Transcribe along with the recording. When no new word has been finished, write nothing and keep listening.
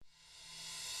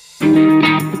Hello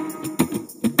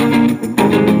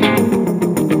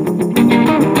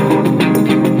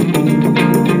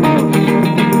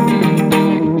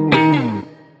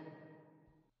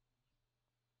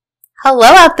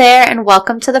out there, and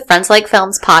welcome to the Friends Like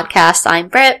Films podcast. I'm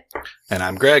Britt. And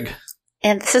I'm Greg.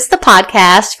 And this is the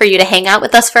podcast for you to hang out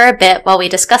with us for a bit while we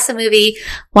discuss a movie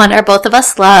one or both of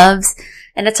us loves.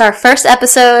 And it's our first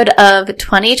episode of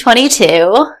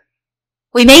 2022.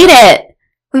 We made it!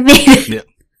 We made it! Yeah.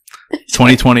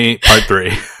 2020 part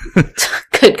 3.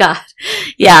 Good God.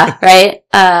 Yeah, right?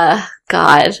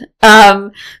 God.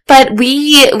 But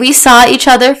we saw each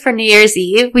other for New Year's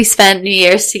Eve. We spent New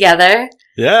Year's together.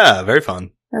 Yeah, very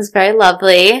fun. It was very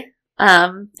lovely.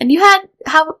 And you had,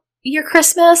 how your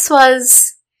Christmas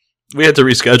was? We had to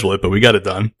reschedule it, but we got it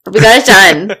done. We got it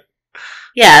done.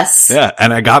 Yes. Yeah,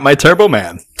 and I got my Turbo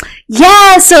Man.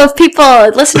 Yeah, so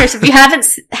if listeners, if you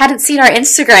hadn't seen our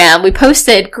Instagram, we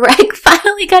posted, Greg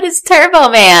finally got his Turbo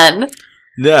Man.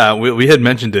 Yeah, we had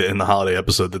mentioned it in the holiday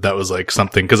episode that was like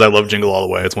something, because I love Jingle All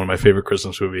the Way. It's one of my favorite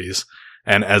Christmas movies.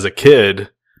 And as a kid,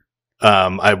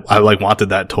 I like wanted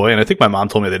that toy, and I think my mom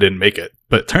told me they didn't make it.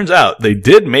 But it turns out they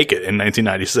did make it in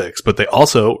 1996, but they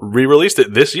also re-released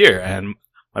it this year, and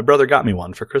my brother got me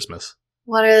one for Christmas.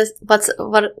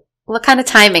 What kind of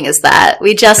timing is that?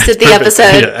 We just did the perfect.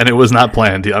 Episode. Yeah, and it was not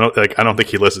planned. I don't think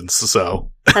he listens,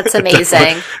 so. That's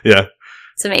amazing. Yeah.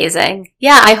 It's amazing.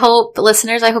 Yeah, I hope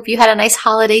you had a nice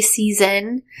holiday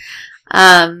season.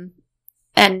 And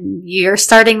you're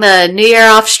starting the new year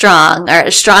off strong, or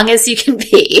as strong as you can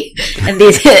be in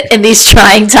these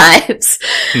trying times.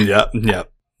 Yeah, yeah.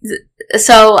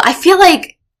 So I feel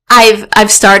like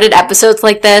I've started episodes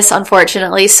like this,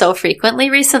 unfortunately, so frequently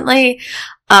recently.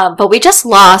 But we just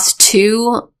lost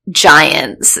two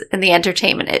giants in the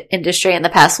entertainment industry in the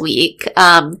past week.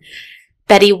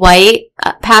 Betty White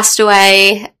passed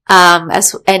away,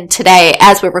 and today,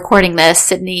 as we're recording this,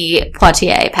 Sidney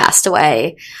Poitier passed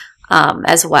away.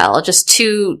 As well. Just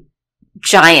two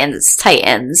giants,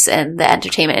 titans in the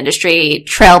entertainment industry,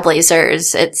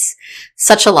 trailblazers. It's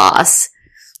such a loss.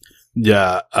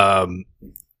 Yeah.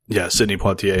 Sidney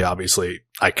Poitier, obviously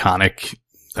iconic.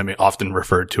 I mean, often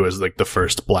referred to as like the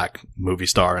first black movie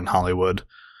star in Hollywood.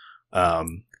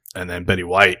 And then Betty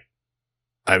White.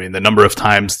 I mean, the number of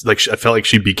times, I felt like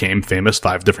she became famous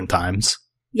 5 different times.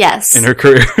 Yes. In her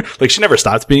career. She never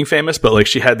stopped being famous, but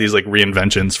she had these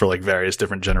reinventions for various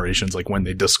different generations, when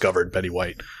they discovered Betty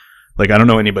White. I don't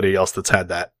know anybody else that's had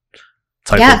that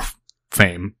type of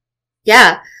fame.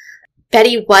 Yeah.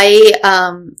 Betty White,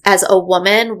 as a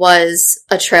woman, was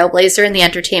a trailblazer in the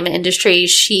entertainment industry.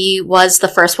 She was the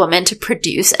first woman to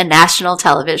produce a national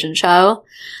television show.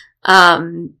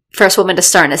 First woman to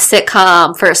star in a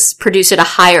sitcom, first producer to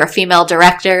hire a female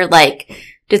director,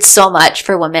 did so much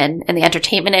for women in the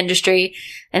entertainment industry.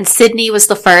 And Sidney was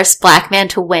the first black man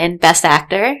to win Best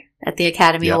Actor at the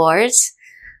Academy Awards.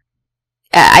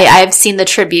 I've seen the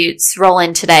tributes roll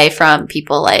in today from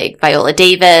people like Viola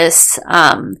Davis,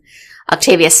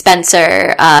 Octavia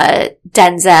Spencer,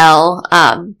 Denzel.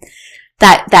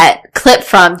 That clip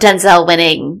from Denzel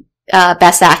winning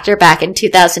Best Actor back in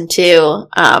 2002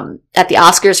 at the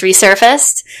Oscars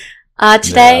resurfaced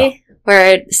today. Yeah.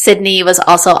 Where Sidney was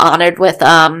also honored with,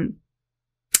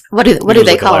 what do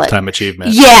they call it? Lifetime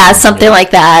achievement. Yeah, something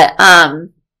like that.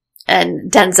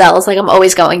 And Denzel's I'm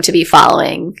always going to be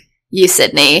following you,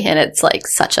 Sidney. And it's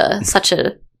such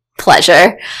a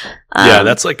pleasure. Yeah,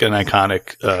 that's an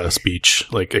iconic, speech,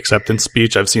 acceptance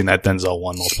speech. I've seen that Denzel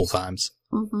one multiple times.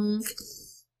 Mm-hmm.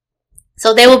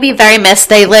 So they will be very missed.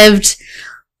 They lived,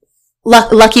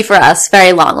 lucky for us,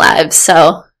 very long lives.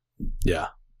 So. Yeah.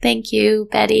 Thank you,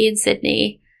 Betty and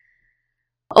Sidney.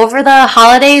 Over the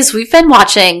holidays, we've been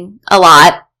watching a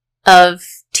lot of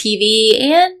TV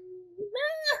and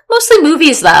mostly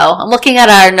movies, though. I'm looking at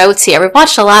our notes here. We've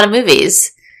watched a lot of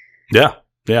movies. Yeah,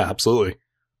 absolutely.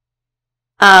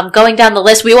 Going down the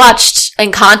list, we watched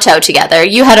Encanto together.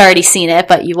 You had already seen it,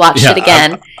 but you watched it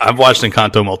again. I've watched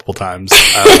Encanto multiple times.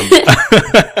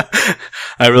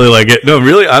 I really like it. No,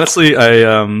 really, honestly,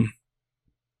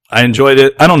 I enjoyed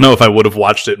it. I don't know if I would have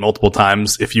watched it multiple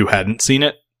times if you hadn't seen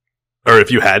it. Or if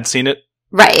you had seen it.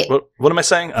 Right. What am I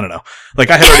saying? I don't know. I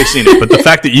had already seen it, but the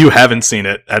fact that you haven't seen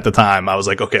it at the time, I was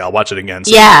like, okay, I'll watch it again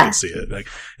so you can see it.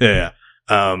 Yeah.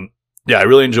 I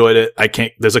really enjoyed it.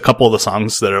 There's a couple of the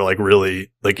songs that are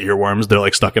really earworms.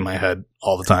 They're stuck in my head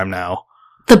all the time now.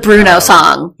 The Bruno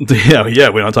song.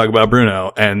 Yeah, we don't talk about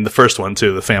Bruno. And the first one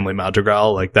too, the Family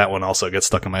Madrigal, that one also gets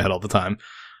stuck in my head all the time.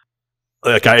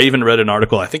 I even read an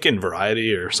article, I think in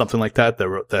Variety or something like that,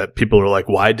 that people were like,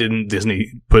 why didn't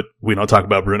Disney put We Don't Talk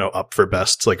About Bruno up for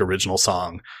best, original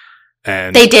song?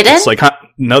 And they didn't? It's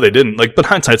No, they didn't. Like, but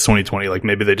hindsight's 2020. Like,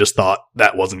 maybe they just thought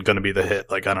that wasn't going to be the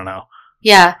hit. Like, I don't know.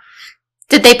 Yeah.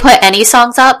 Did they put any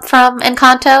songs up from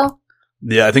Encanto?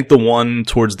 Yeah, I think the one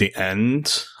towards the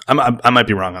end, I might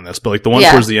be wrong on this, but like the one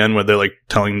towards the end where they're like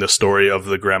telling the story of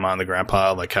the grandma and the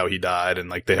grandpa, like how he died, and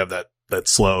like they have that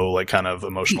slow, like kind of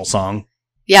emotional song.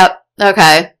 Yep.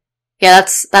 Okay. Yeah,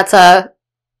 that's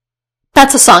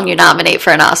a song you nominate for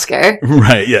an Oscar.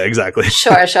 Right. Yeah, exactly.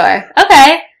 Sure.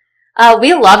 Okay.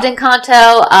 We loved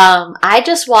Encanto. I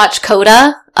just watched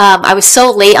Coda. I was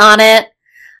so late on it.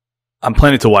 I'm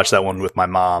planning to watch that one with my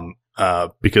mom,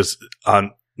 because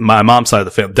on my mom's side of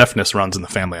the family, deafness runs in the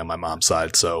family on my mom's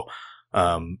side. So,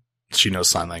 she knows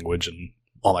sign language, and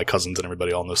all my cousins and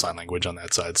everybody all know sign language on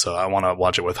that side. So I want to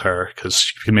watch it with her because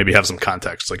she can maybe have some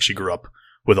context. Like, she grew up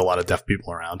with a lot of deaf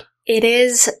people around. It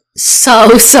is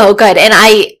so good. And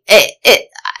it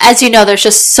as you know, there's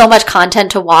just so much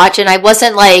content to watch, and I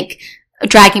wasn't like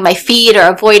dragging my feet or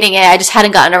avoiding it. I just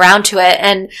hadn't gotten around to it.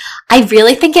 And I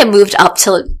really think it moved up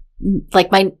to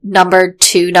like my number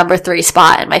 2, number 3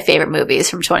 spot in my favorite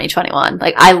movies from 2021.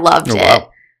 Like, I loved it.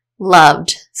 Wow.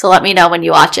 Loved. So let me know when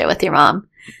you watch it with your mom.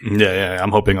 Yeah.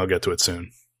 I'm hoping I'll get to it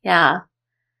soon. Yeah.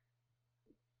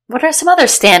 What are some other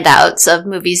standouts of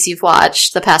movies you've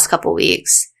watched the past couple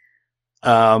weeks?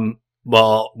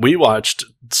 Well, we watched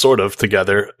sort of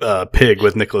together, Pig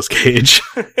with Nicolas Cage,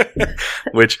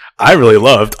 which I really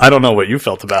loved. I don't know what you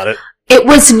felt about it. It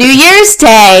was New Year's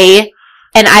Day,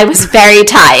 and I was very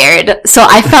tired. So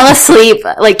I fell asleep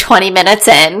like 20 minutes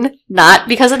in, not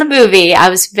because of the movie. I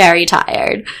was very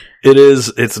tired.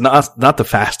 It's not the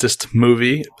fastest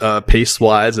movie,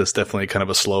 pace-wise. It's definitely kind of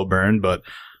a slow burn, but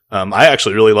I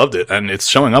actually really loved it, and it's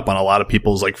showing up on a lot of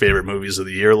people's like favorite movies of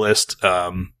the year list.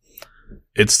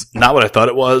 It's not what I thought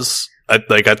it was. I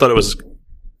thought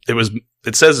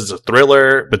it says it's a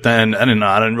thriller, but then I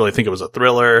didn't really think it was a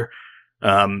thriller.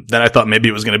 Then I thought maybe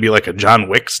it was going to be like a John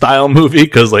Wick style movie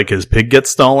because like his pig gets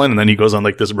stolen and then he goes on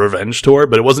like this revenge tour,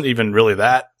 but it wasn't even really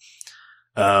that.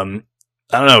 I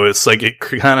don't know. It's like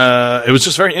it was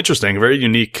just very interesting, very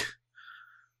unique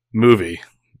movie.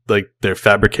 Like they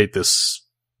fabricate this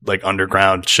like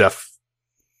underground chef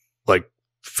like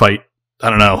fight. I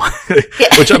don't know,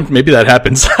 which maybe that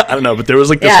happens. I don't know, but there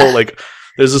was like this whole like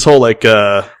there's this whole like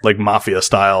mafia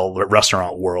style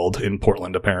restaurant world in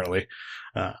Portland. Apparently,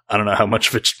 I don't know how much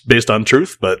of it's based on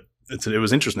truth, but it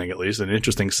was interesting, at least an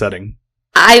interesting setting.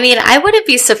 I mean, I wouldn't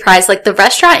be surprised. Like, the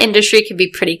restaurant industry can be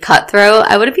pretty cutthroat.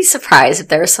 I wouldn't be surprised if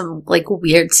there was some, like,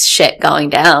 weird shit going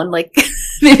down. Like,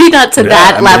 maybe not to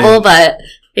that level, but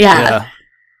yeah.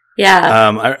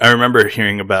 I remember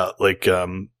hearing about, like,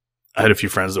 I had a few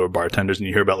friends that were bartenders, and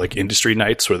you hear about, like, industry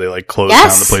nights where they, like, close down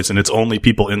the place, and it's only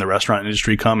people in the restaurant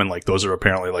industry come, and, like, those are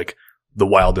apparently, like, the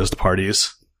wildest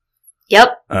parties.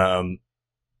 Yep.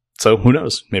 So who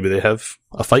knows? Maybe they have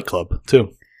a fight club,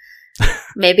 too.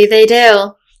 Maybe they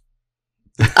do.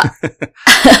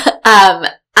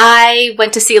 I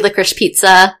went to see Licorice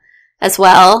Pizza as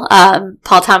well.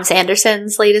 Paul Thomas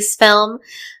Anderson's latest film.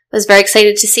 I was very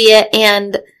excited to see it,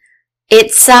 and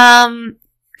it's gotten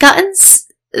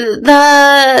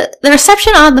the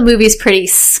reception on the movie is pretty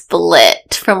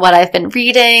split from what I've been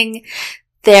reading.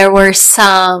 There were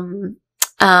some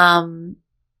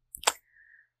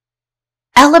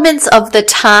elements of the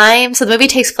time. So the movie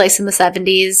takes place in the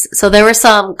 70s. So there were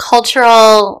some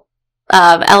cultural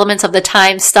elements of the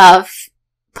time stuff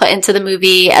put into the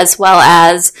movie, as well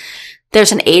as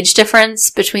there's an age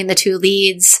difference between the two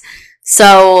leads.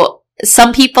 So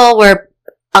some people were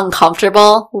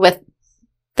uncomfortable with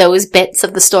those bits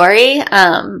of the story.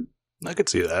 I could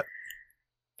see that.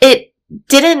 It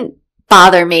didn't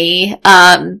bother me.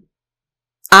 And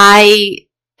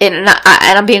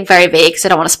I'm being very vague because I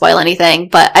don't want to spoil anything,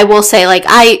 but I will say, like,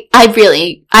 I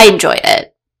enjoyed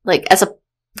it. Like,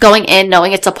 going in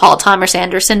knowing it's a Paul Thomas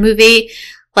Anderson movie,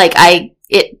 like,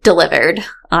 it delivered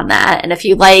on that. And if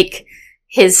you like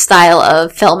his style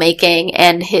of filmmaking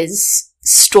and his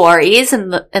stories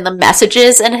and the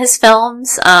messages in his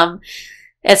films,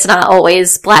 it's not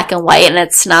always black and white, and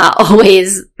it's not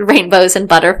always rainbows and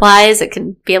butterflies. It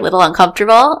can be a little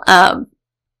uncomfortable.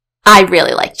 I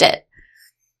really liked it.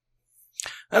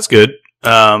 That's good.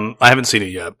 I haven't seen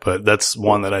it yet, but that's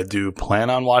one that I do plan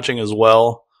on watching as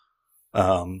well.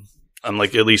 I'm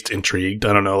like at least intrigued.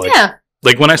 I don't know,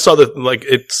 like when I saw I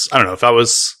don't know if I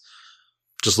was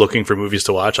just looking for movies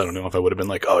to watch. I don't know if I would have been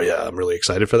like, oh yeah, I'm really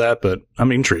excited for that, but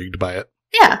I'm intrigued by it.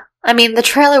 Yeah. I mean, the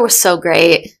trailer was so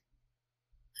great.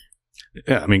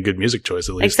 Yeah. I mean, good music choice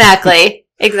at least. Exactly.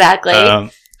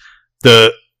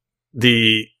 The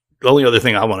only other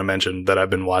thing I want to mention that I've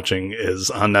been watching is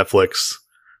on Netflix,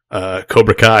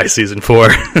 Cobra Kai season 4.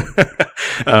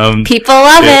 People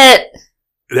love it.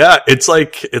 Yeah, it's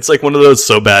like one of those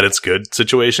so bad it's good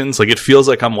situations. Like, it feels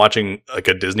like I'm watching like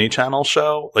a Disney Channel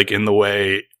show, like in the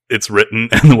way it's written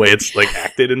and the way it's like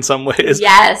acted in some ways.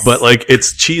 Yes. But like,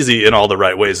 it's cheesy in all the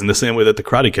right ways, in the same way that the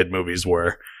Karate Kid movies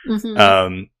were.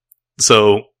 Mm-hmm.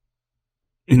 So,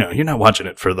 you know, you're not watching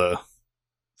it for the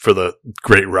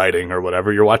great writing or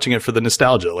whatever. You're watching it for the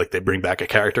nostalgia. Like, they bring back a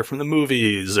character from the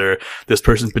movies, or this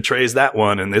person betrays that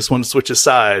one and this one switches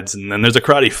sides, and then there's a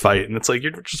karate fight, and it's like,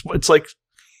 it's like,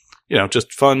 you know,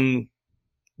 just fun,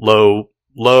 low,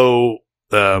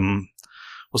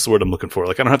 what's the word I'm looking for?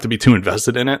 Like, I don't have to be too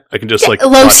invested in it. I can just like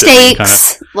low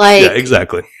stakes. Yeah,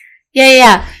 exactly.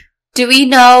 Yeah. Do we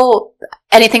know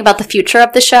anything about the future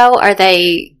of the show?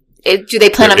 Do they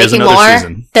plan on making more?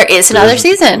 Season. There is another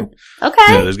season. Okay.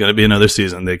 Yeah, there's going to be another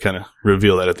season. They kind of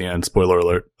reveal that at the end. Spoiler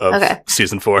alert of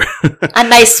season 4. A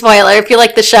nice spoiler. If you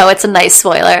like the show, it's a nice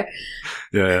spoiler.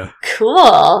 Yeah.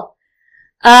 Cool.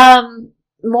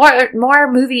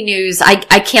 More movie news. I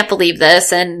can't believe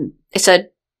this, and the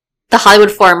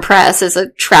Hollywood Foreign Press is a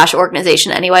trash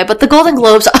organization anyway, but the Golden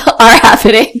Globes are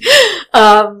happening.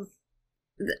 We'll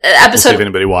see if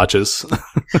anybody watches.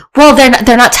 Well,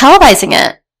 they're not televising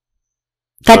it.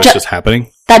 It's just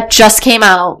happening? That just came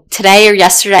out today or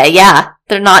yesterday. Yeah.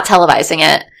 They're not televising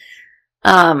it.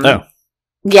 Yeah,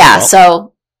 well.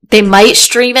 So they might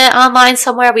stream it online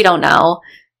somewhere. We don't know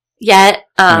yet.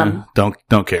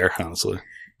 Don't care, honestly.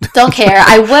 Don't care.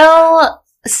 I will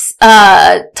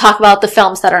talk about the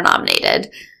films that are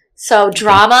nominated. So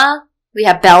drama, we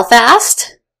have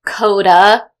Belfast,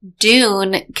 Coda,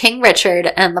 Dune, King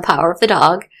Richard, and The Power of the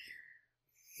Dog.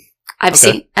 I've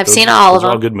seen all of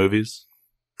them. All good movies.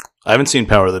 I haven't seen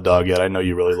Power of the Dog yet. I know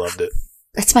you really loved it.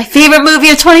 It's my favorite movie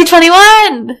of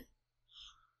 2021.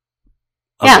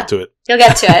 I'll get to it. You'll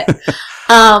get to it.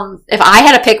 If I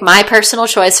had to pick my personal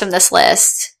choice from this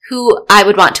list, who I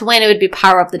would want to win, it would be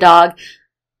Power of the Dog.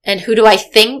 And who do I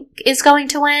think is going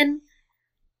to win?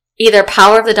 Either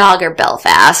Power of the Dog or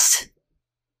Belfast.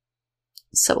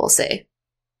 So we'll see.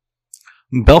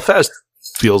 Belfast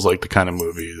feels like the kind of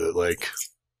movie that, like,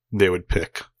 they would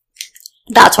pick.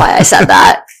 That's why I said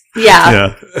that.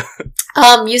 Yeah.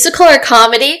 Yeah. Musical or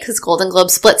comedy, because Golden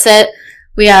Globe splits it.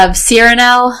 We have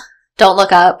Cyrano, Don't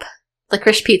Look Up,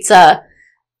 Licorice Pizza,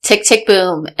 Tick, Tick,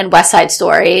 Boom, and West Side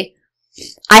Story.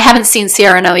 I haven't seen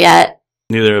Cyrano yet.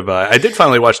 Neither have I. I did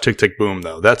finally watch Tick, Tick, Boom,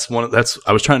 though.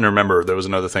 I was trying to remember. There was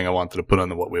another thing I wanted to put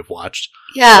on what we've watched.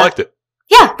 Yeah. I liked it.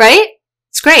 Yeah, right?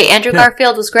 It's great. Andrew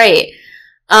Garfield was great.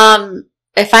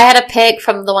 If I had to pick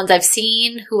from the ones I've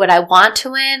seen, who would I want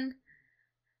to win?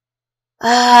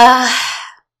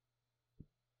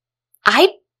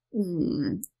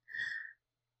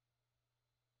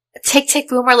 Tick, Tick,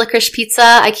 Boom or Licorice Pizza.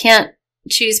 I can't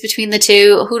choose between the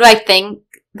two. Who do I think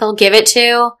they'll give it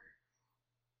to?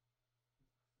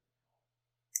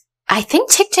 I think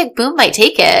Tick, Tick, Boom might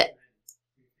take it.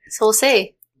 So we'll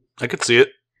see. I could see it.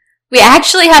 We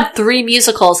actually have 3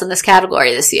 musicals in this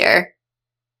category this year,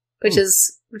 which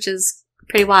is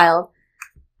pretty wild.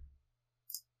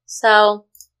 So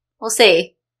we'll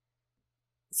see.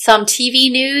 Some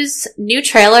TV news: new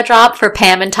trailer drop for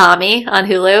Pam and Tommy on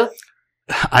Hulu.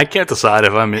 I can't decide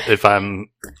if I'm.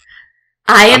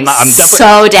 I'm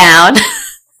so down.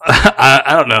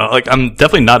 I don't know. Like, I'm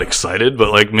definitely not excited,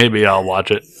 but like, maybe I'll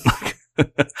watch it.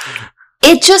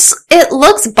 It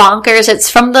looks bonkers. It's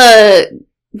from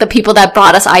the people that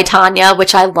brought us I, Tonya,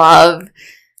 which I love.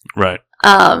 Right.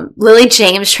 Lily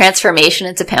James' transformation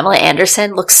into Pamela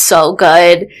Anderson looks so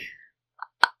good.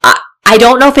 I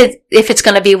don't know if it's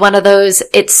going to be one of those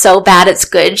it's so bad it's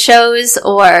good shows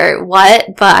or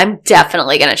what, but I'm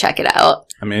definitely going to check it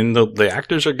out. I mean, the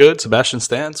actors are good. Sebastian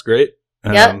Stan's great.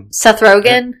 Yep. Seth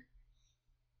Rogen.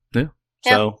 Yeah.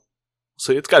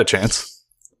 So it's got a chance.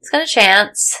 It's got a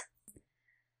chance.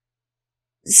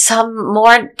 Some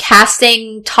more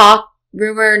casting talk,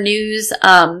 rumor, news.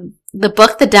 The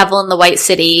book The Devil in the White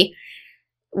City,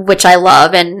 which I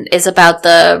love and is about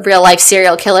the real life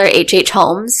serial killer H.H.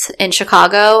 Holmes in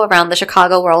Chicago around the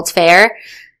Chicago World's Fair.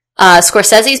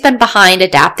 Scorsese's been behind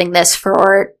adapting this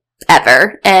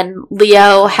forever, and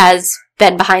Leo has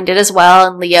been behind it as well,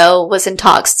 and Leo was in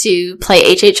talks to play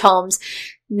H.H. Holmes.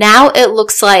 Now it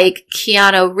looks like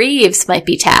Keanu Reeves might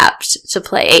be tapped to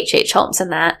play H.H. Holmes in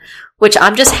that, which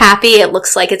I'm just happy it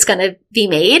looks like it's going to be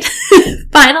made,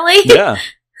 finally. Yeah.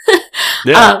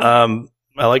 Yeah.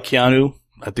 I like Keanu.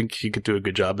 I think he could do a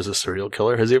good job as a serial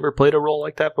killer. Has he ever played a role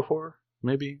like that before?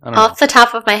 Maybe? I don't know. Off the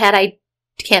top of my head, I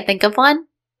can't think of one.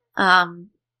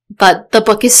 But the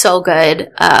book is so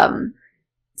good.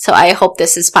 So I hope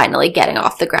this is finally getting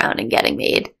off the ground and getting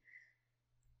made.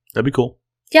 That'd be cool.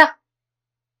 Yeah.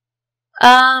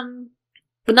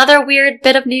 Another weird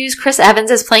bit of news, Chris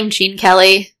Evans is playing Gene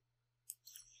Kelly.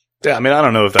 Yeah, I mean, I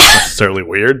don't know if that's necessarily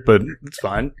weird, but it's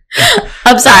fine.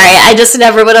 I'm sorry, I just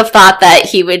never would have thought that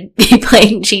he would be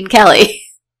playing Gene Kelly.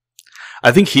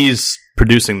 I think he's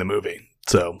producing the movie,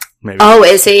 so maybe. Oh,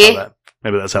 is he?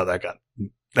 Maybe that's how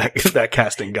that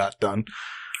casting got done.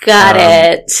 Got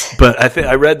it. But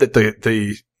I read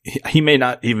that he may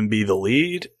not even be the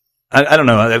lead. I don't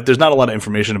know. There's not a lot of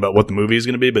information about what the movie is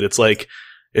going to be, but it's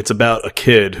about a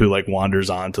kid who like wanders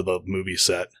onto the movie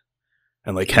set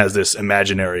and like has this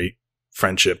imaginary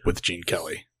friendship with Gene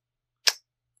Kelly.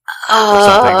 Or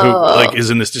something. Who like is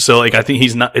in this? So like I think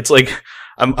he's not. It's like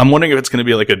I'm wondering if it's going to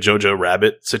be like a Jojo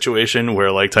Rabbit situation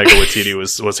where like Taika Waititi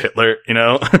was Hitler, you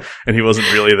know, and he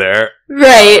wasn't really there.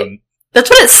 Right. That's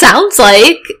what it sounds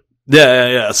like.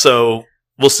 Yeah. So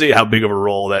we'll see how big of a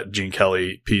role that Gene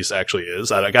Kelly piece actually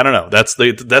is. I don't know. That's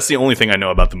the only thing I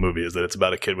know about the movie is that it's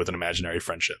about a kid with an imaginary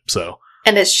friendship. So.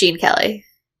 And it's Gene Kelly.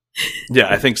 Yeah,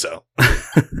 I think so.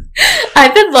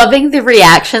 I've been loving the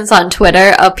reactions on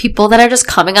Twitter of people that are just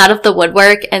coming out of the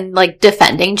woodwork and like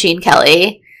defending Gene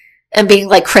Kelly and being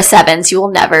like, Chris Evans, you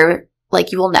will never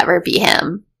be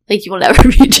him. Like, you will never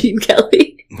be Gene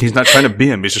Kelly. He's not trying to be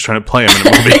him. He's just trying to play him in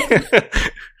a movie.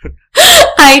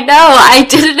 I know. I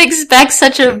didn't expect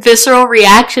such a visceral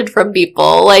reaction from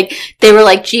people. Like, they were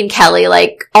like, Gene Kelly,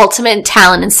 like, ultimate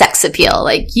talent and sex appeal.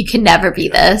 Like, you can never be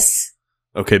this.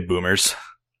 Okay, boomers.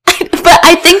 But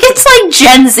I think it's like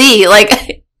Gen Z.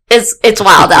 Like, it's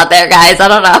wild out there, guys. I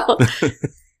don't know.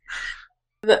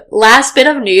 The last bit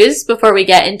of news before we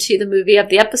get into the movie of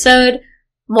the episode.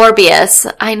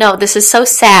 Morbius. I know, this is so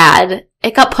sad.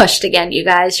 It got pushed again, you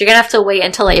guys. You're gonna have to wait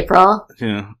until April.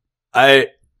 Yeah.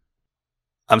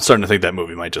 I'm starting to think that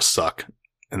movie might just suck.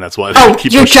 And that's why they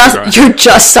keep you're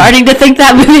just starting to think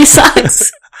that movie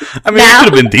sucks. I mean, it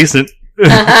could have been decent. It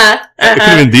could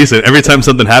have been decent. Every time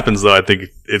something happens, though, I think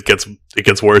it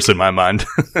gets worse in my mind.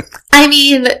 I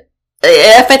mean,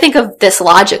 if I think of this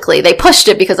logically, they pushed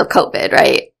it because of COVID,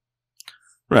 right?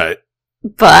 Right.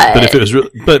 But if it was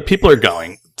but people are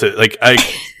going to like I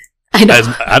know.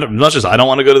 I don't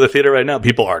want to go to the theater right now.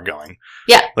 People are going.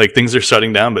 Yeah. Like things are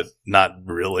shutting down, but not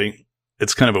really.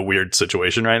 It's kind of a weird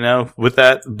situation right now with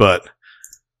that, but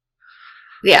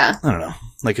yeah. I don't know.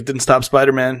 Like it didn't stop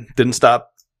Spider-Man, didn't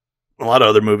stop a lot of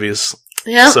other movies.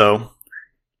 Yeah. So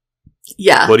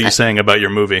yeah. What are you saying about your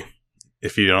movie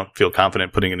if you don't feel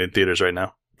confident putting it in theaters right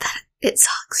now? It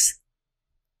sucks.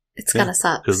 It's gonna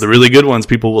suck. Because the really good ones,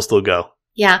 people will still go.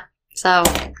 Yeah. So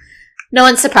no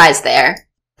one's surprised there.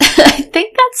 I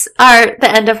think that's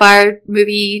the end of our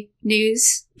movie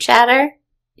news chatter.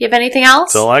 You have anything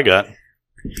else? That's all I got.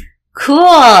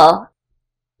 Cool.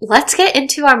 Let's get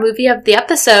into our movie of the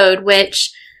episode,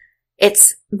 which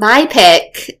it's my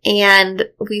pick, and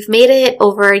we've made it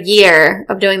over a year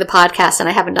of doing the podcast, and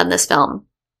I haven't done this film.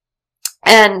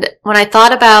 And when I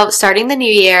thought about starting the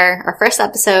new year, our first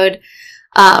episode,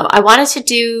 I wanted to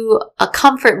do a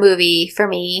comfort movie for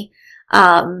me,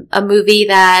 a movie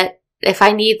that if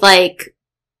I need like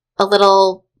a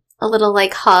little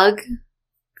like hug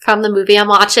from the movie I'm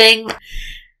watching,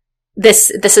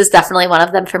 this is definitely one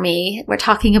of them for me. We're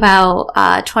talking about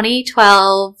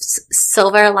 2012's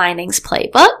Silver Linings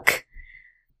Playbook,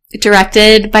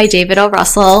 directed by David O.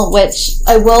 Russell, which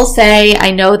I will say,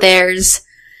 I know David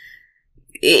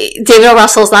O.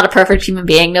 Russell is not a perfect human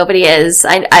being. Nobody is.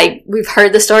 We've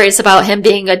heard the stories about him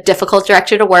being a difficult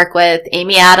director to work with,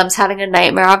 Amy Adams having a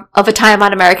nightmare of a time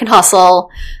on American Hustle,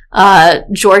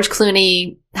 George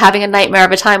Clooney having a nightmare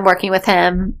of a time working with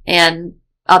him, and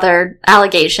other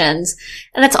allegations.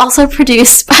 And it's also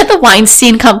produced by the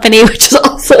Weinstein Company, which is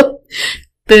also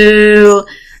boo.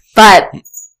 But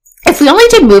if we only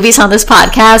did movies on this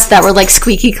podcast that were like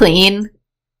squeaky clean,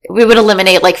 we would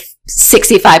eliminate like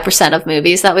 65% of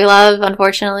movies that we love,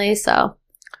 unfortunately. So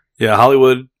yeah,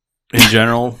 Hollywood in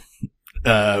general,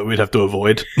 we'd have to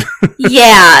avoid.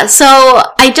 Yeah, so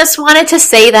I just wanted to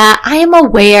say that I am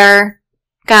aware,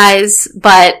 guys,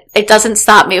 but it doesn't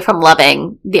stop me from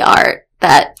loving the art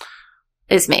that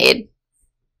is made.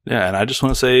 Yeah, and I just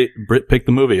want to say, Britt picked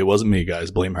the movie. It wasn't me,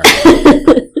 guys. Blame her.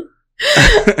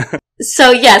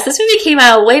 So yes, this movie came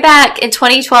out way back in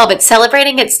 2012. It's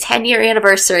celebrating its 10-year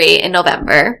anniversary in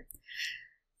November.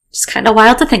 Just kind of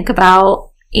wild to think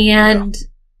about. And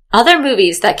other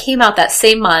movies that came out that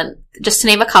same month, just to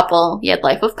name a couple, you had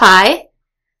Life of Pi,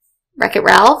 Wreck-It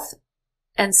Ralph,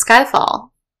 and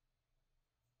Skyfall.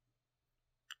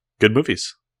 Good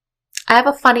movies. I have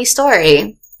a funny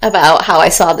story about how I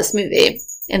saw this movie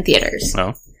in theaters.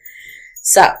 Oh.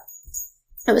 So,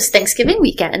 it was Thanksgiving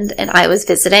weekend, and I was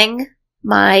visiting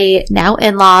my now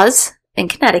in-laws in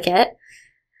Connecticut.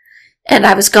 And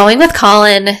I was going with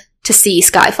Colin to see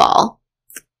Skyfall.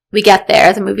 We get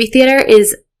there. The movie theater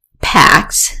is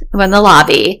packed. We're in the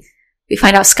lobby. We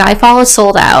find out Skyfall is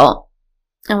sold out.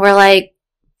 And we're like,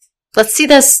 let's see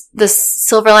this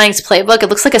Silver Linings Playbook. It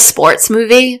looks like a sports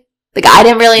movie. The guy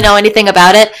didn't really know anything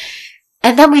about it.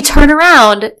 And then we turn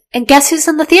around, and guess who's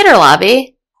in the theater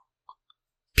lobby?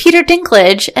 Peter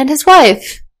Dinklage and his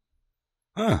wife.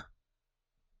 Huh.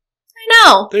 I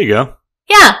know. There you go.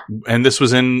 Yeah. And this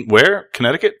was in where?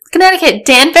 Connecticut? Connecticut.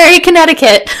 Danbury,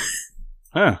 Connecticut.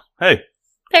 Huh. Hey.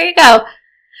 There you go.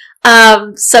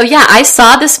 So yeah, I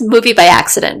saw this movie by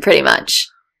accident, pretty much.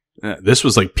 Yeah, this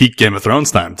was like peak Game of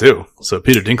Thrones time, too. So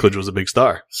Peter Dinklage was a big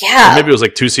star. Yeah. Or maybe it was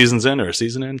like 2 seasons in or a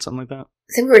season in, something like that.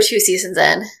 I think we were 2 seasons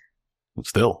in.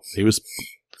 Still, he was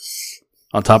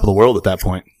on top of the world at that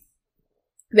point.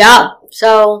 Yeah.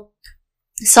 So,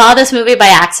 saw this movie by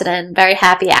accident. Very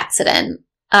happy accident.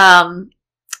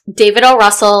 David O.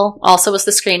 Russell also was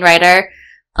the screenwriter.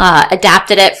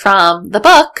 Adapted it from the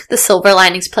book, The Silver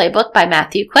Linings Playbook by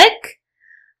Matthew Quick.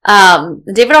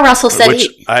 David O. Russell said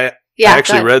I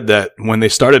actually read that when they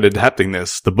started adapting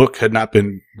this, the book had not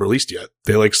been released yet.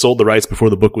 They like sold the rights before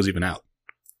the book was even out.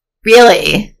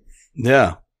 Really?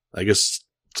 Yeah. I guess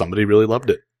somebody really loved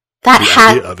it. The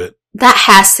idea of it. That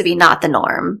has to be not the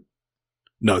norm.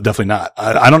 No, definitely not.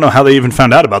 I don't know how they even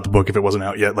found out about the book if it wasn't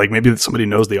out yet. Like maybe somebody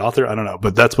knows the author. I don't know,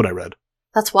 but that's what I read.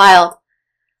 That's wild.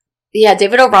 Yeah,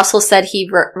 David O. Russell said he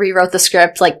rewrote the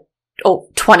script like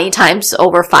 20 times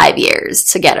over 5 years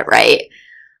to get it right.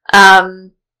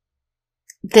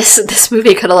 This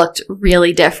movie could have looked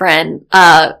really different.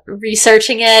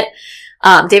 Researching it,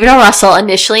 David O. Russell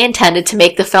initially intended to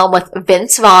make the film with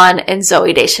Vince Vaughn and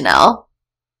Zooey Deschanel.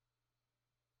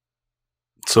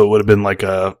 So it would have been like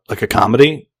a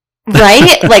comedy,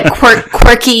 right? Like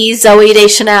quirky Zooey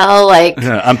Deschanel. Like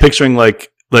yeah, I'm picturing like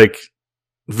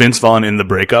Vince Vaughn in The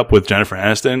Breakup with Jennifer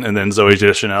Aniston, and then Zooey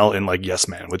Deschanel in like Yes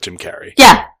Man with Jim Carrey.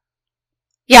 Yeah,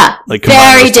 yeah, like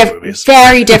very different,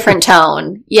 very different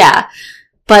tone. Yeah,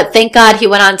 but thank God he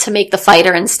went on to make The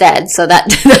Fighter instead, so that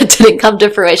didn't come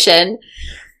to fruition.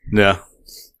 Yeah,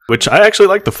 which I actually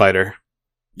like The Fighter.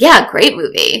 Yeah, great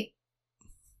movie.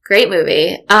 Great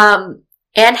movie.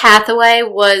 Anne Hathaway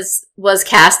was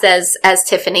cast as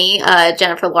Tiffany,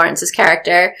 Jennifer Lawrence's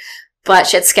character, but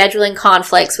she had scheduling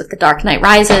conflicts with The Dark Knight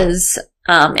Rises,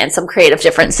 and some creative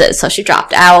differences, so she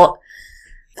dropped out.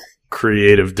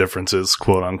 Creative differences,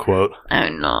 quote unquote. I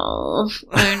know.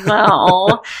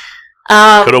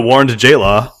 Could have warned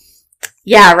J-Law.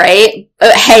 Yeah, right?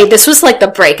 Hey, this was like the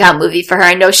breakout movie for her.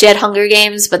 I know she had Hunger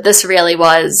Games, but this really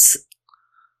was.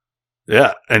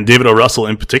 Yeah, and David O. Russell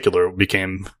in particular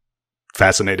became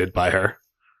fascinated by her.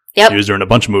 Yep. He used her in a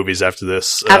bunch of movies after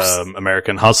this.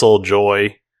 American Hustle,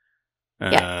 Joy.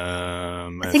 I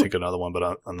think another one,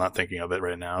 but I'm not thinking of it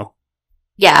right now.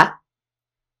 Yeah.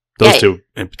 Those two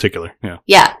in particular, yeah.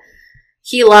 Yeah.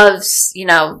 He loves,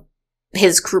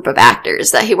 his group of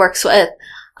actors that he works with.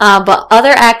 But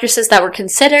other actresses that were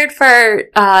considered for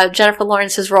Jennifer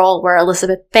Lawrence's role were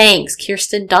Elizabeth Banks,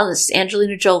 Kirsten Dunst,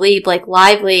 Angelina Jolie, Blake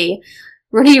Lively,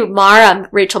 Rooney Mara,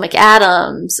 Rachel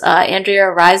McAdams, Andrea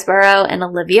Riseborough, and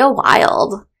Olivia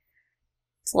Wilde.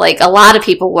 So, a lot of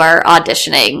people were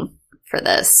auditioning for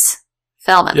this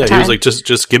film at the time. Yeah, he was like,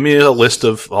 just give me a list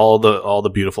of all the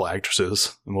beautiful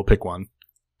actresses, and we'll pick one.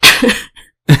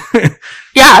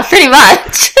 Yeah, pretty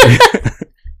much.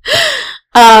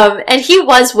 And he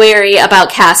was wary about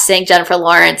casting Jennifer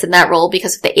Lawrence in that role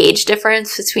because of the age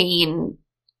difference between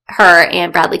her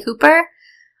and Bradley Cooper.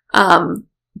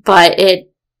 But I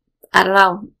don't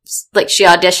know, she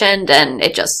auditioned and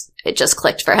it just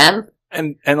clicked for him.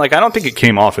 And I don't think it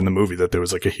came off in the movie that there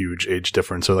was a huge age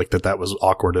difference or that was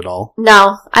awkward at all.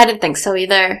 No, I didn't think so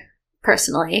either,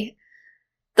 personally.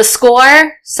 The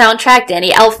score, soundtrack, Danny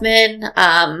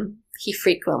Elfman. He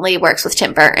frequently works with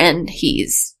Tim Burton.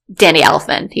 He's Danny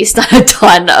Elfman. He's done a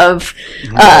ton of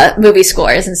movie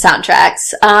scores and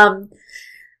soundtracks.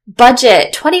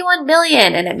 Budget $21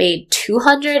 million, and it made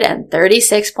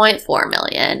 $236.4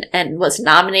 million, and was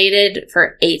nominated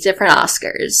for 8 different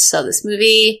Oscars. So this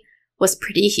movie was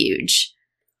pretty huge.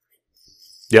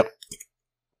 Yep.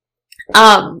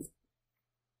 Off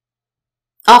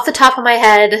the top of my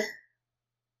head,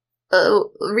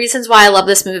 reasons why I love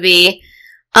this movie.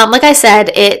 Like I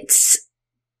said, it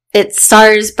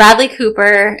stars Bradley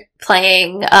Cooper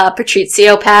playing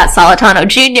Patrizio Pat Solitano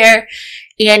Jr.,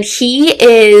 and he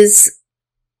is,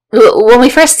 when we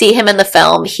first see him in the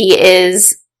film, he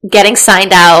is getting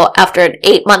signed out after an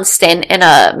 8-month stint in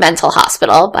a mental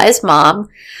hospital by his mom.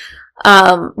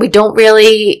 We don't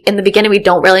really, in the beginning, we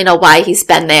don't really know why he's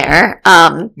been there.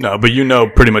 No, but you know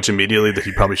pretty much immediately that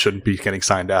he probably shouldn't be getting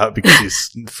signed out because he's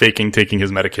faking taking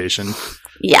his medication.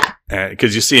 Yeah.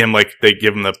 Because you see him, like, they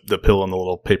give him the pill in the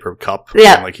little paper cup.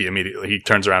 Yeah. And, like, he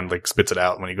turns around and, like, spits it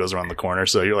out when he goes around the corner.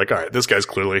 So you're like, all right, this guy's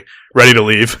clearly ready to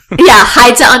leave. Yeah,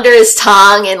 hides it under his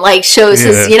tongue and, like, shows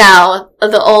his, you know,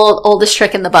 the oldest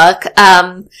trick in the book.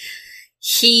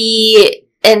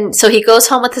 And so he goes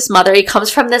home with his mother. He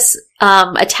comes from this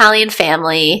Italian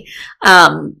family.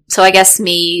 So I guess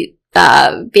me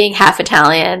being half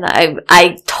Italian,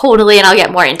 I totally, and I'll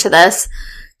get more into this,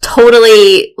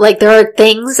 totally, like, there are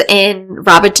things in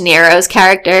Robert De Niro's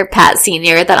character, Pat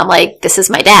Sr., that I'm like, this is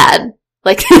my dad.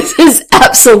 Like, this is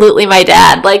absolutely my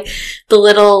dad. Like, the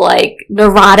little, like,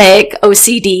 neurotic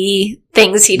OCD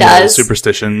things he does.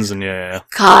 Superstitions and yeah.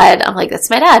 God, I'm like, that's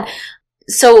my dad.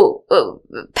 So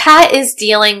Pat is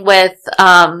dealing with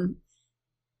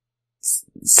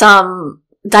some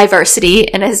diversity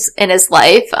in his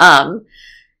life.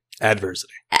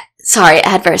 Adversity.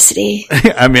 Adversity.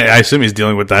 I mean, I assume he's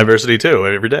dealing with diversity too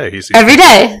every day. Every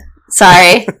day.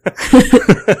 Sorry.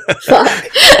 Fuck.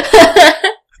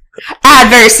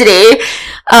 Adversity.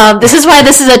 This is why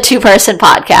this is a 2-person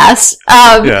podcast.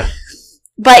 Yeah.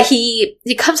 But he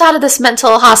comes out of this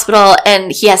mental hospital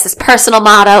and he has this personal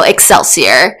motto,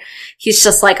 Excelsior. He's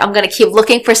just like, I'm going to keep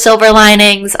looking for silver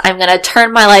linings. I'm going to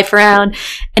turn my life around.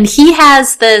 And he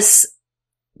has this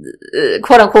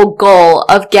quote unquote goal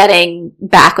of getting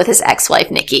back with his ex-wife,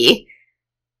 Nikki,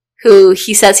 who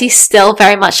he says he's still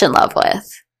very much in love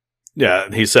with. Yeah,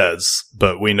 he says,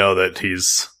 but we know that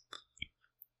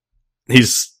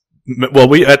well,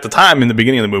 we, at the time in the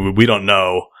beginning of the movie, we don't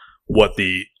know what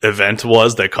the event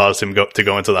was that caused him to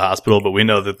go into the hospital, but we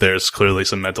know that there's clearly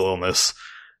some mental illness,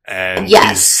 and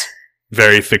he's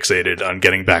very fixated on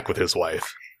getting back with his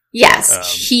wife.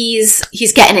 Yes, he's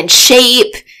getting in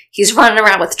shape. He's running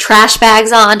around with trash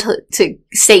bags on to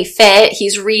stay fit.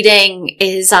 He's reading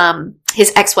his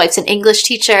ex-wife's an English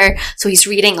teacher, so he's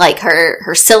reading, like,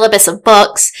 her syllabus of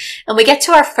books. And we get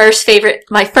to my first favorite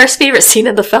scene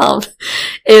in the film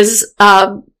is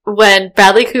when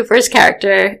Bradley Cooper's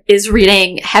character is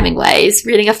reading Hemingway. He's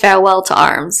reading A Farewell to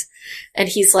Arms. And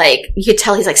he's like, you could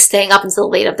tell he's like staying up until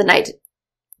late of the night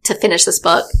to finish this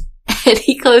book. And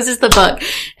he closes the book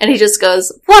and he just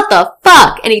goes, what the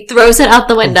fuck? And he throws it out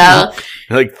the window.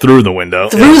 Like through the window.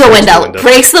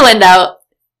 Breaks the window.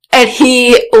 And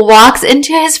he walks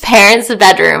into his parents'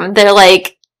 bedroom. They're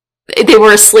like, they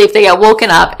were asleep. They got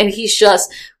woken up and he's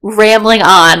just rambling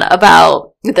on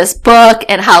about this book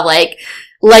and how, like,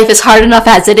 life is hard enough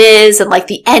as it is, and, like,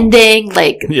 the ending,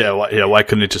 like... why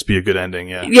couldn't it just be a good ending,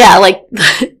 yeah. Yeah, like,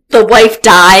 the wife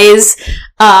dies,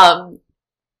 and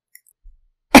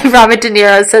Robert De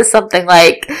Niro says something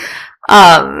like,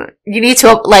 you need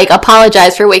to, like,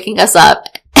 apologize for waking us up,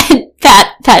 and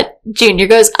Pat Jr.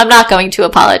 goes, I'm not going to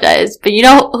apologize, but you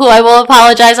know who I will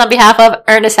apologize on behalf of?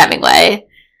 Ernest Hemingway.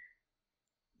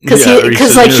 Because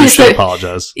he's the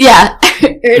apologize. Yeah,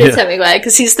 Ernest Hemingway,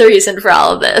 because he's the reason for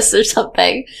all of this or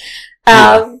something.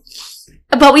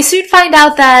 But we soon find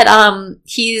out that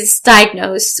he's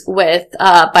diagnosed with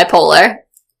bipolar,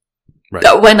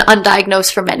 right, when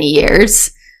undiagnosed for many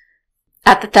years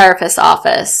at the therapist's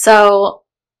office. So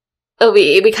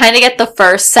we kind of get the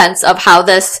first sense of how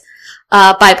this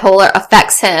bipolar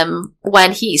affects him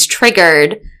when he's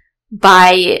triggered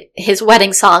by his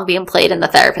wedding song being played in the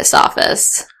therapist's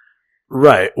office.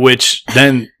 Right, which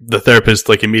then the therapist,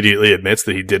 like, immediately admits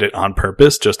that he did it on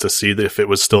purpose just to see if it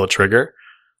was still a trigger.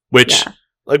 Which,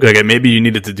 like, maybe you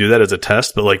needed to do that as a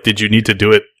test, but, like, did you need to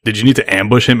do it? Did you need to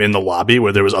ambush him in the lobby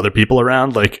where there was other people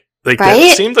around? Like right?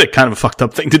 That seemed like kind of a fucked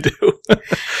up thing to do.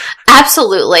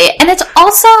 Absolutely. And it's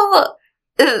also...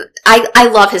 I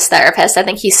love his therapist. I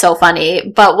think he's so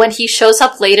funny. But when he shows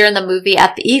up later in the movie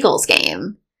at the Eagles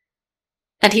game,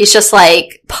 and he's just,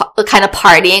 like, kind of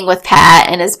partying with Pat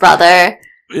and his brother.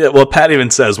 Yeah, well, Pat even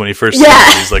says when he first sees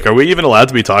him, he's like, are we even allowed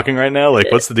to be talking right now?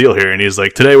 Like, what's the deal here? And he's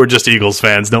like, today we're just Eagles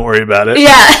fans. Don't worry about it.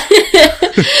 Yeah.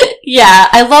 Yeah,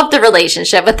 I love the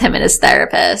relationship with him and his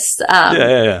therapist.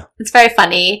 Yeah. It's very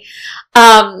funny.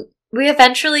 We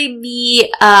eventually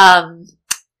meet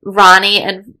Ronnie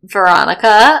and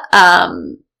Veronica.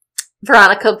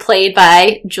 Veronica played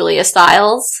by Julia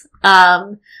Stiles.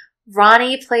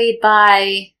 Ronnie played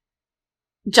by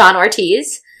John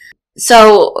Ortiz.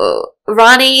 So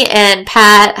Ronnie and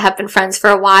Pat have been friends for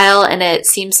a while, and it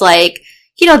seems like,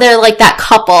 you know, they're like that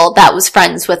couple that was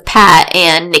friends with Pat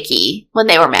and Nikki when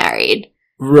they were married.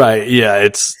 Right, yeah.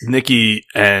 It's Nikki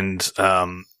and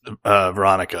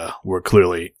Veronica were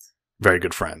clearly very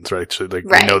good friends, right? So, like,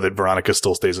 we know that Veronica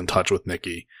still stays in touch with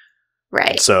Nikki.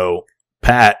 Right. So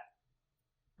Pat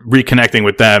reconnecting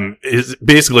with them is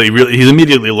basically he's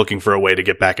immediately looking for a way to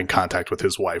get back in contact with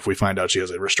his wife. We find out she has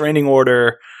a restraining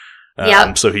order.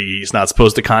 So he's not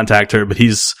supposed to contact her, but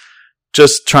he's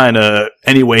just trying to,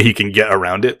 any way he can get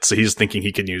around it. So he's thinking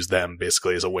he can use them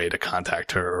basically as a way to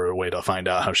contact her or a way to find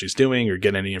out how she's doing or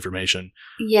get any information.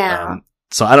 Yeah.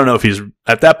 So I don't know if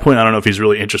at that point, I don't know if he's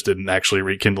really interested in actually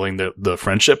rekindling the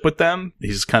friendship with them.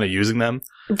 He's kind of using them.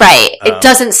 Right. It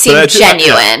doesn't seem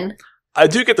genuine. I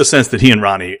do get the sense that he and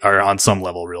Ronnie are on some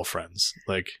level real friends.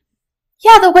 Like,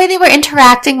 yeah, the way they were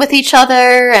interacting with each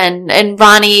other, and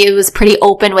Ronnie was pretty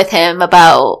open with him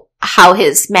about how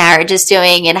his marriage is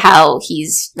doing and how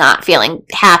he's not feeling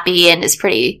happy and is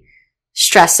pretty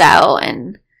stressed out.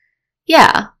 And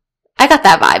yeah, I got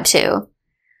that vibe too.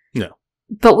 Yeah.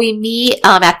 But we meet,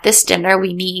 at this dinner,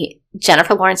 we meet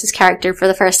Jennifer Lawrence's character for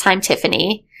the first time,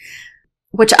 Tiffany,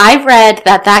 which I read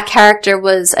that character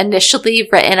was initially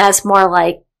written as more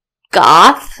like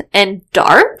goth and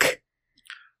dark.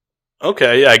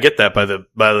 Okay, yeah, I get that by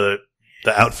the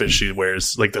outfit she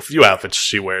wears, like the few outfits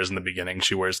she wears in the beginning.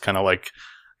 She wears kind of like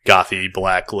gothy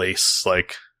black lace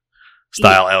like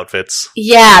style outfits.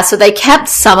 Yeah, so they kept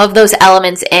some of those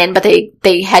elements in, but they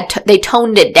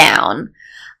toned it down.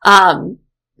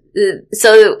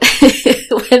 So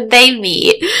when they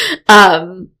meet,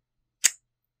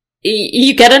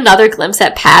 you get another glimpse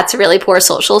at Pat's really poor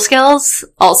social skills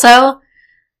also.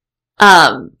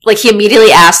 Like he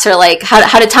immediately asked her, like,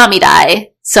 how did Tommy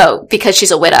die? So, because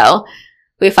she's a widow,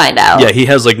 we find out. Yeah, he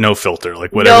has like no filter,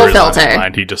 like whatever is on his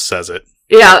mind, he just says it.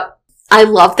 Yeah. I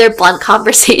love their blunt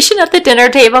conversation at the dinner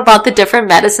table about the different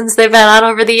medicines they've been on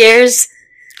over the years.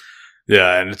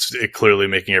 Yeah, and it's clearly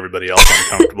making everybody else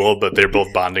uncomfortable, but they're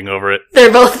both bonding over it.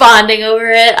 They're both bonding over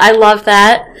it. I love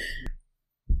that.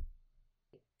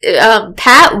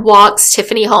 Pat walks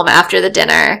Tiffany home after the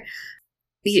dinner.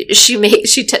 She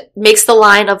makes the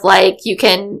line of like, you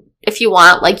can, if you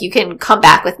want, like you can come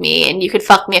back with me and you could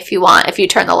fuck me if you want, if you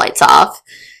turn the lights off.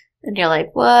 And you're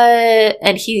like, what?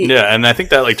 And yeah, and I think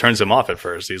that like turns him off at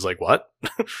first. He's like, what?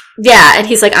 Yeah, and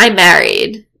he's like, I'm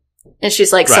married. And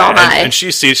she's like, right. So am I. And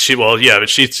she sees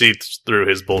through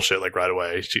his bullshit like right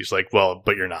away. She's like, well,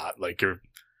 but you're not. Like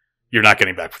you're not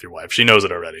getting back with your wife. She knows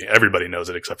it already. Everybody knows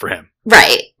it except for him.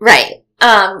 Right.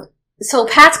 So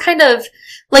Pat's kind of,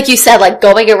 like you said, like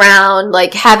going around,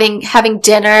 like having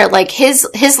dinner. Like his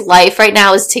life right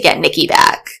now is to get Nikki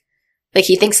back. Like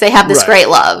he thinks they have this great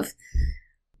love.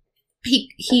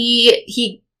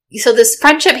 So this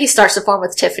friendship he starts to form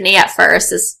with Tiffany at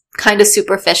first is kind of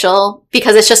superficial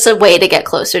because it's just a way to get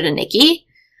closer to Nikki.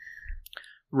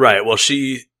 Right. Well,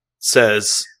 she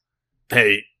says,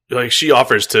 hey, like she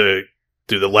offers to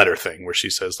do the letter thing where she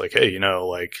says like, hey,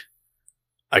 like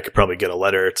I could probably get a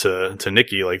letter to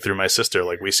Nikki, like through my sister.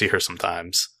 Like we see her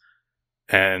sometimes.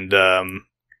 And,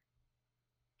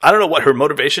 I don't know what her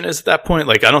motivation is at that point.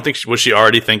 Like, I don't think was she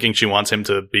already thinking she wants him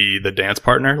to be the dance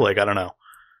partner? Like, I don't know.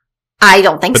 I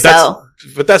don't think so.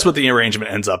 But that's what the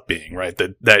arrangement ends up being, right?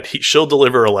 That she'll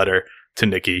deliver a letter to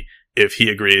Nikki if he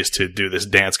agrees to do this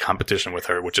dance competition with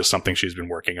her, which is something she's been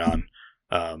working on,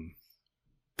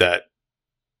 that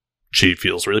she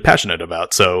feels really passionate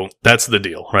about. So that's the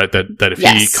deal, right? That if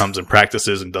he comes and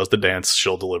practices and does the dance,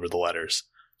 she'll deliver the letters.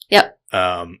 Yep.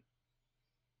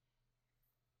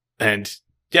 And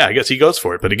yeah, I guess he goes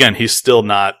for it. But again, he's still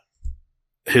not,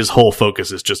 his whole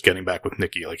focus is just getting back with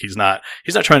Nikki. Like he's not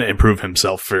trying to improve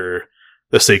himself for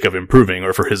the sake of improving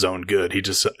or for his own good. He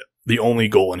just, the only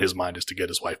goal in his mind is to get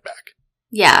his wife back.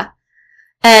 Yeah.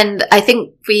 And I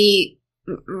think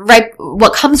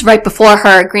what comes right before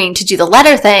her agreeing to do the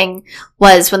letter thing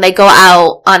was when they go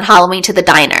out on Halloween to the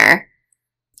diner.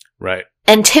 Right.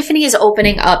 And Tiffany is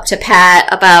opening up to Pat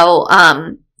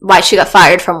about, why she got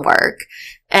fired from work.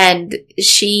 And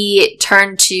she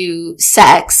turned to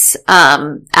sex,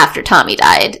 after Tommy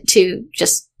died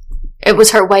it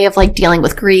was her way of like dealing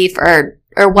with grief or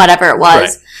whatever it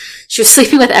was. Right. She was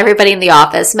sleeping with everybody in the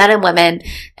office, men and women,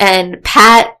 and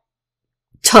Pat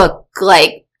took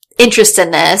like interest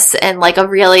in this in like a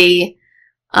really,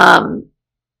 not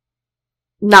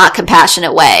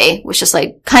compassionate way, which is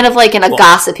like kind of like in a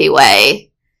gossipy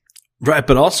way. Right.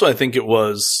 But also I think that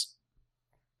was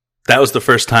the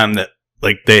first time that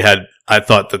like I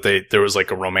thought that there was like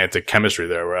a romantic chemistry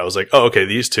there where I was like, oh, okay,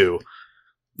 these two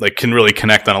like can really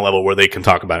connect on a level where they can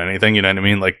talk about anything. You know what I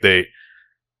mean? Like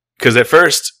cause at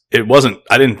first it wasn't,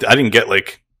 I didn't get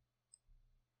like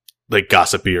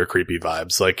gossipy or creepy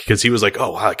vibes. Like, cause he was like,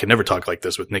 oh wow, I could never talk like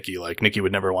this with Nikki. Like Nikki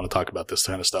would never want to talk about this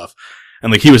kind of stuff.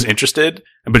 And like he was interested,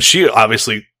 but she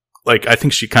obviously like, I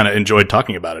think she kind of enjoyed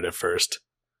talking about it at first.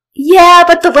 Yeah.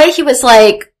 But the way he was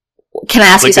like, can I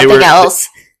ask you something else?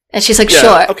 And she's like,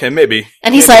 sure. Okay, maybe.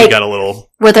 And he's maybe like, got a little...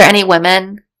 were there any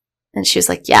women? And she was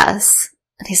like, yes.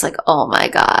 And he's like, oh my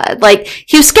God. Like,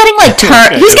 he was getting like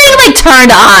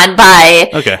turned on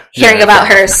by hearing about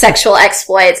her sexual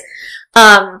exploits.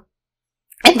 And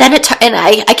then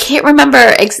I can't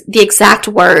remember the exact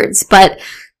words, but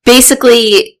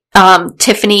basically,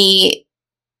 Tiffany,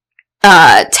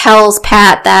 tells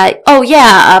Pat that, oh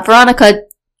yeah, Veronica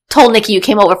told Nikki you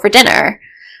came over for dinner.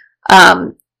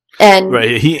 And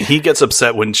right, he gets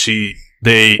upset when he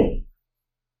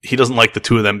doesn't like the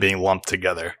two of them being lumped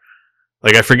together.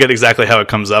 Like, I forget exactly how it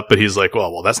comes up, but he's like,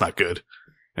 well, that's not good.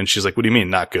 And she's like, what do you mean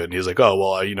not good? And he's like, oh,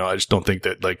 well, I just don't think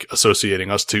that, like,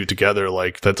 associating us two together,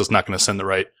 like, that's not going to send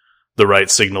the right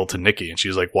signal to Nikki. And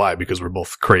she's like, why? Because we're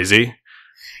both crazy.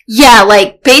 Yeah,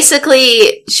 like,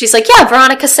 basically, she's like, yeah,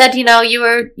 Veronica said,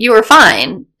 you were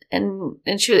fine. And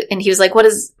he was like, what do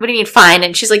you mean fine?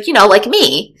 And she's like, like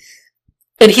me.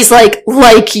 And he's like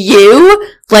you?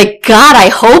 Like, God, I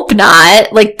hope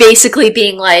not. Like, basically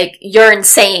being like, you're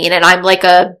insane and I'm like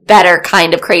a better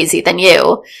kind of crazy than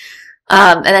you.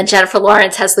 And then Jennifer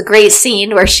Lawrence has the great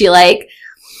scene where she like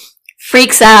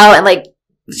freaks out and like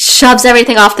shoves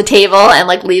everything off the table and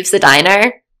like leaves the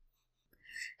diner.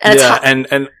 And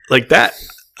and like that,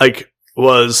 like,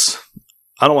 was,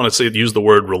 I don't want to use the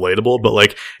word relatable, but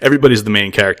like, everybody's the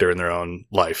main character in their own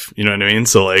life. You know what I mean?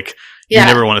 So like, you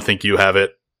never want to think you have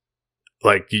it,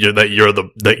 like, you're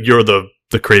the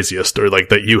craziest, or like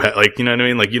that you have, like, you know what I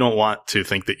mean? Like, you don't want to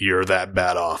think that you're that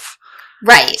bad off.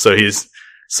 Right. So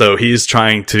he's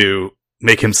trying to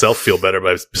make himself feel better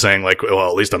by saying like, well,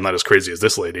 at least I'm not as crazy as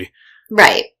this lady.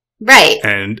 Right. Right.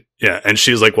 And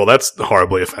she's like, well, that's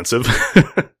horribly offensive.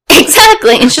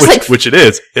 Exactly. And she's which it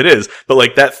is. But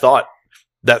like, that thought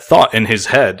in his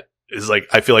head is like,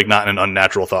 I feel like not an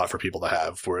unnatural thought for people to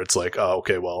have, where it's like, oh,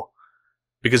 okay, well,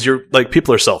 because you're like,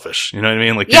 people are selfish. You know what I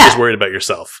mean? Like, you're just worried about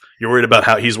yourself. You're worried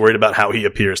about he's worried about how he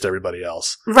appears to everybody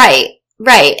else. Right.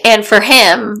 Right. And for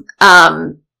him,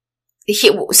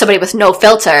 somebody with no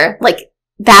filter, like,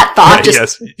 that thought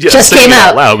just came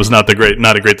out loud was not a great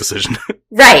decision.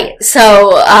 Right.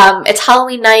 So, it's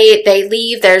Halloween night. They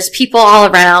leave. There's people all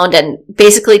around, and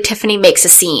basically Tiffany makes a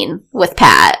scene with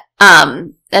Pat.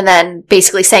 And then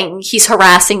basically saying he's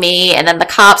harassing me, and then the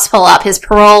cops pull up. His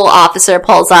parole officer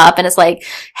pulls up and is like,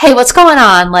 hey, what's going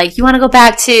on? Like, you want to go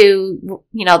back to,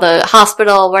 the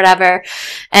hospital, whatever.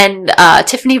 And,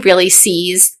 Tiffany really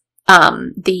sees,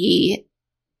 the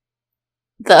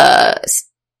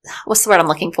what's the word I'm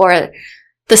looking for?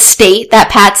 The state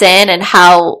that Pat's in and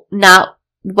how not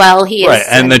well he is. Right.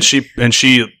 And then she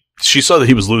saw that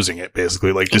he was losing it,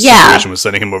 basically. Like, this situation was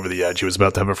sending him over the edge. He was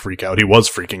about to have a freak out. He was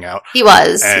freaking out. He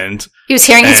was. And he was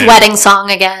hearing his wedding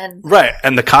song again. Right.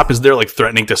 And the cop is there, like,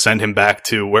 threatening to send him back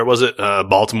to, where was it?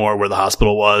 Baltimore, where the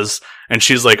hospital was. And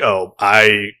she's like, oh,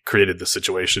 I created this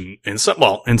situation in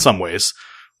some ways.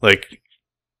 Like,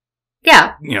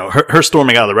 yeah. Her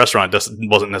storming out of the restaurant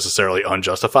wasn't necessarily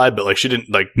unjustified, but like, she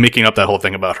didn't, like, making up that whole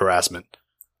thing about harassment.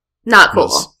 Not cool.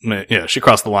 She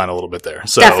crossed the line a little bit there.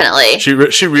 So definitely.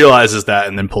 She realizes that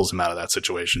and then pulls him out of that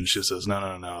situation. She says,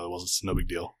 no, it wasn't, no big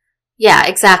deal. Yeah,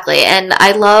 exactly. And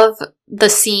I love the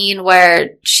scene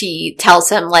where she tells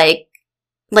him like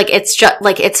it's just,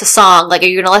 like, it's a song. Like, are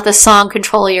you gonna let this song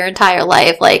control your entire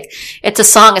life? Like, it's a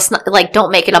song. It's not, like,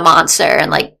 don't make it a monster, and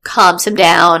like calms him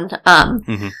down.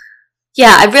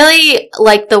 Yeah, I really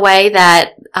like the way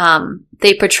that,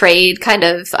 they portrayed kind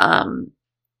of,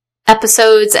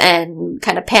 episodes and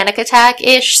kind of panic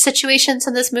attack-ish situations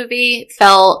in this movie.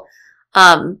 Felt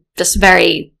just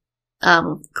very,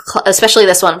 especially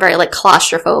this one, very like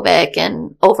claustrophobic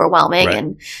and overwhelming. Right.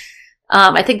 And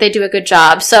I think they do a good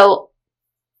job. So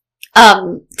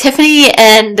Tiffany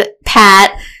and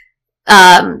Pat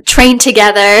train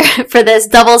together for this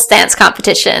doubles dance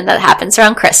competition that happens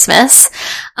around Christmas.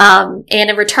 And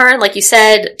in return, like you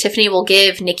said, Tiffany will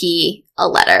give Nikki a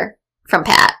letter from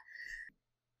Pat.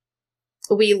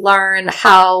 We learn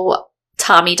how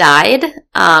Tommy died,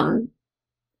 and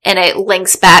it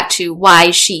links back to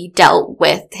why she dealt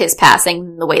with his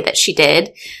passing the way that she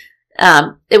did.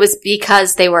 It was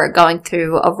because they were going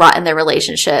through a rut in their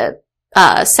relationship.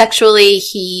 Sexually,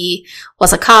 he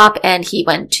was a cop, and he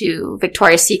went to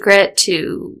Victoria's Secret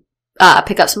to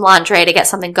pick up some lingerie to get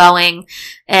something going,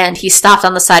 and he stopped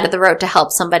on the side of the road to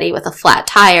help somebody with a flat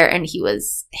tire, and he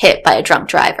was hit by a drunk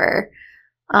driver.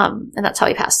 And that's how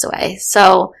he passed away.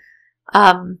 So,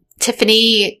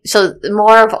 Tiffany, so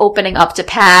more of opening up to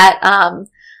Pat.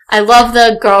 I love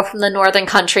the Girl from the Northern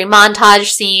Country montage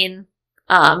scene,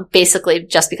 basically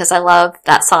just because I love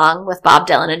that song with Bob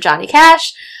Dylan and Johnny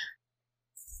Cash.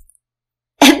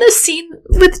 And the scene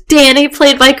with Danny,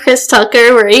 played by Chris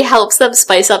Tucker, where he helps them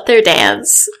spice up their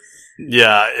dance.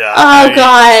 Yeah. Oh,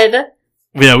 God.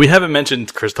 Yeah, we haven't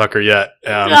mentioned Chris Tucker yet.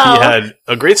 No. He had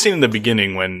a great scene in the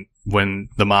beginning when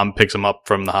the mom picks him up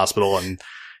from the hospital and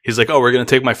he's like, oh, we're going to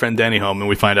take my friend Danny home. And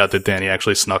we find out that Danny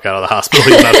actually snuck out of the hospital.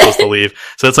 He's not supposed to leave.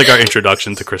 So that's like our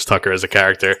introduction to Chris Tucker as a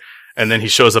character. And then he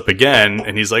shows up again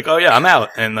and he's like, oh yeah, I'm out.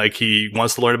 And like, he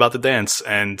wants to learn about the dance.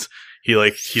 And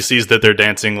he sees that they're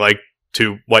dancing like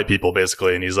to white people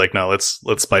basically. And he's like, no, let's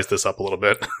spice this up a little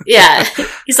bit. Yeah.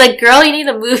 He's like, girl, you need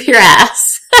to move your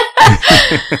ass.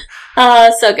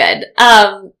 So good.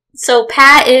 So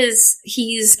Pat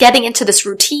he's getting into this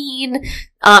routine,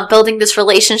 building this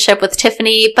relationship with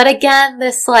Tiffany. But again,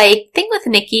 this like thing with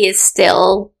Nikki is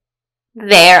still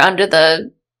there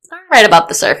right above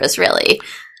the surface, really.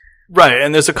 Right.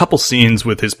 And there's a couple scenes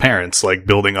with his parents, like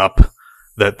building up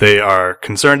that they are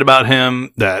concerned about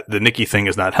him, that the Nikki thing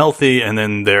is not healthy. And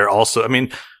then they're also, I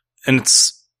mean, and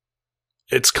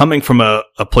it's coming from a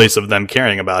place of them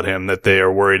caring about him, that they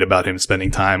are worried about him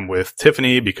spending time with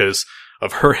Tiffany because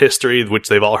of her history, which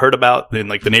they've all heard about in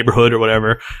like the neighborhood or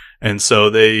whatever. And so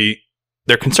they're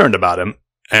concerned about him.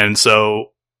 And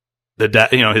so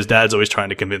his dad's always trying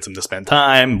to convince him to spend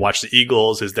time, watch the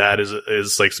Eagles. His dad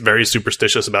is like very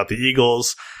superstitious about the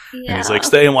Eagles. Yeah. And he's like,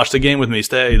 stay and watch the game with me.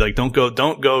 Stay. Like, don't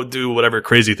go do whatever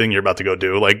crazy thing you're about to go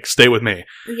do. Like, stay with me.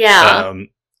 Yeah.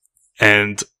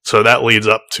 And so that leads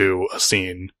up to a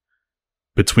scene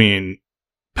between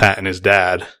Pat and his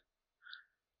dad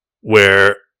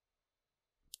where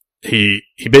he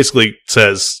basically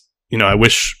says, you know, I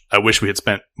wish we had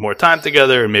spent more time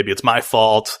together and maybe it's my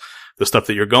fault, the stuff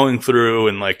that you're going through.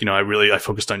 And like, you know, I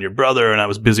focused on your brother and I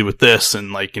was busy with this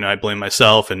and like, you know, I blame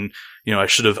myself and, you know, I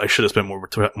should have spent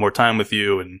more time with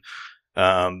you. And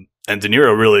De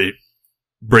Niro really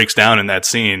breaks down in that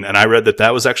scene. And I read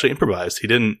that was actually improvised. He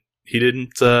didn't,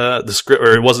 the script,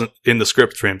 or it wasn't in the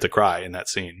script for him to cry in that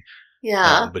scene.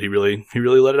 Yeah. But he really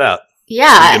let it out. Yeah.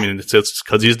 I mean, it's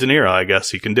because he's De Niro, I guess.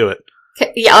 He can do it.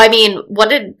 Yeah, I mean,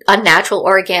 what a natural,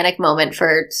 organic moment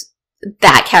for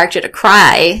that character to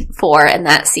cry for in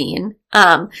that scene.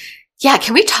 Yeah,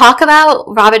 can we talk about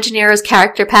Robert De Niro's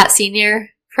character, Pat Sr.,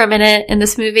 for a minute in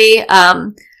this movie?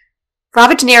 Robert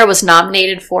De Niro was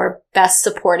nominated for Best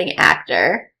Supporting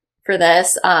Actor for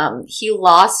this. He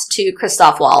lost to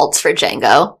Christoph Waltz for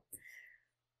Django,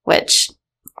 which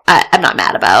I'm not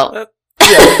mad about.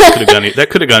 Yeah, that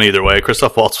could have gone either way.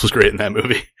 Christoph Waltz was great in that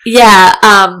movie. Yeah,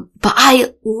 but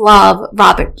I love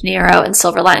Robert De Niro in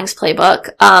Silver Linings Playbook.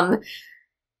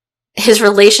 His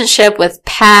relationship with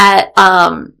Pat,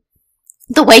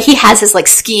 the way he has his like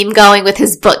scheme going with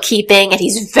his bookkeeping, and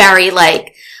he's very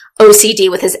like OCD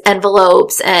with his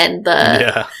envelopes and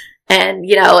and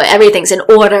you know, everything's in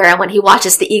order. And when he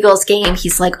watches the Eagles game,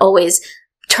 he's like always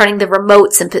turning the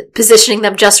remotes and positioning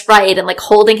them just right and like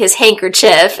holding his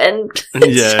handkerchief and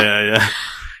yeah.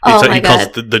 Oh my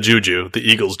God. Calls it the juju, the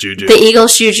Eagles juju. The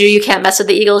Eagles juju. You can't mess with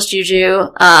the Eagles juju.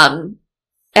 And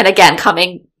again,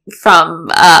 coming from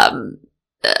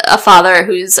a father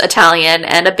who's Italian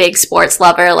and a big sports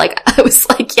lover, like I was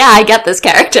like, yeah, I get this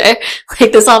character.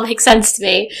 Like this all makes sense to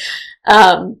me.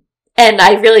 And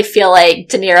I really feel like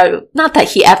De Niro, not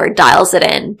that he ever dials it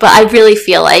in, but I really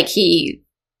feel like he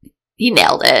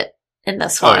nailed it in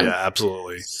this one. Oh yeah,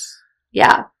 absolutely.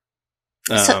 Yeah.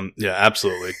 Yeah,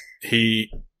 absolutely.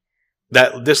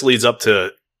 This leads up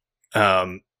to,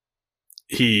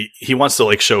 he wants to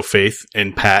like show faith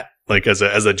in Pat, like as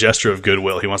a gesture of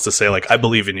goodwill. He wants to say like, I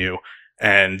believe in you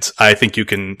and I think you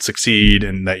can succeed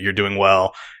and that you're doing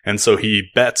well. And so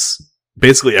he bets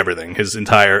basically everything,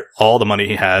 all the money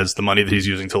he has, the money that he's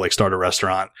using to like start a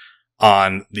restaurant,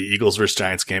 on the Eagles versus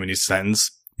Giants game. And he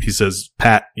says,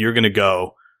 Pat, you're going to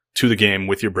go to the game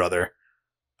with your brother.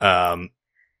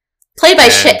 Played by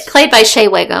Shea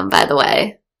Wiggum, by the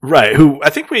way. Right. Who I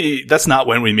think that's not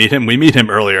when we meet him. We meet him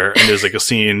earlier and there's like a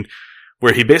scene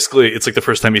where he basically, it's like the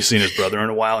first time he's seen his brother in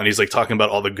a while and he's like talking about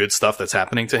all the good stuff that's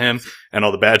happening to him and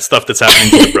all the bad stuff that's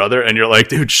happening to the brother. And you're like,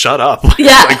 dude, shut up.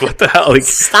 Yeah. Like, what the hell? Like,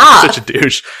 stop. Such a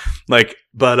douche. Like,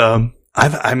 but,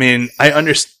 I mean, I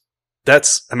understand.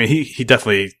 He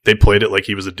definitely, they played it like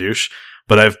he was a douche.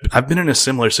 But I've been in a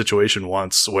similar situation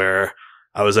once where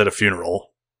I was at a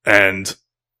funeral and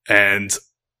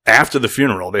after the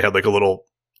funeral, they had like a little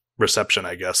reception,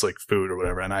 I guess, like food or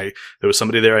whatever. And there was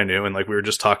somebody there I knew and like we were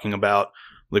just talking about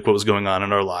like what was going on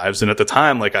in our lives. And at the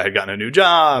time, like I had gotten a new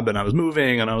job and I was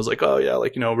moving and I was like, oh yeah,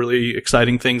 like, you know, really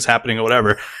exciting things happening or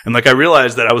whatever. And like I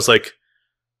realized that I was like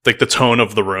the tone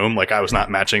of the room, like I was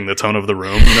not matching the tone of the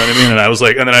room, you know what I mean? And I was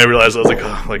like, and then I realized I was like,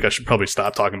 oh, like I should probably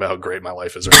stop talking about how great my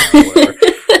life is right now or whatever.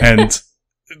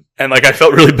 and like I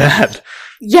felt really bad.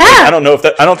 Yeah.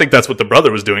 Like, I don't think that's what the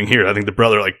brother was doing here. I think the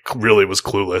brother like really was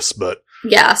clueless, but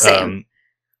yeah, same.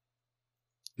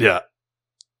 Yeah.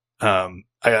 I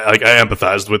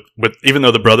empathized with even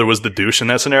though the brother was the douche in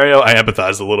that scenario, I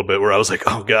empathized a little bit where I was like,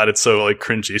 oh god, it's so like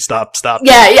cringy. Stop.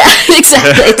 Yeah,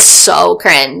 exactly. It's so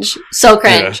cringe. So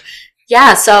cringe.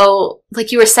 Yeah, so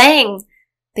like you were saying,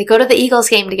 they go to the Eagles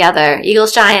game together.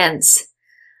 Eagles Giants.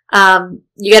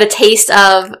 You get a taste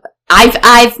of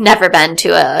I've never been to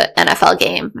a NFL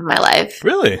game in my life.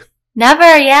 Really?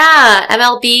 Never, yeah.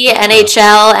 MLB,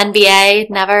 NHL, NBA,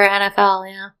 never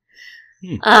NFL,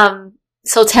 yeah.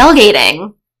 So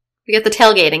tailgating. We get the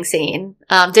tailgating scene.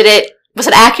 Was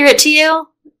it accurate to you?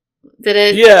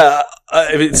 Yeah,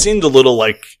 it seemed a little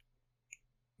like,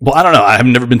 well, I don't know. I've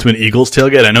never been to an Eagles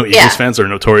tailgate. I know Eagles fans are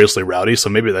notoriously rowdy, so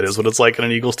maybe that is what it's like at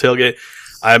an Eagles tailgate.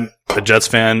 I'm a Jets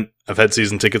fan. I've had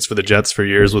season tickets for the Jets for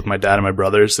years with my dad and my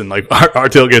brothers, and like our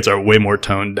tailgates are way more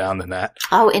toned down than that.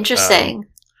 Oh, interesting.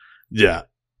 Yeah.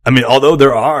 I mean, although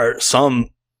there are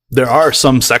some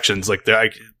sections like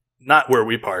not where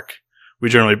we park.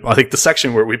 I think the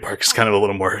section where we park is kind of a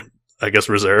little more, I guess,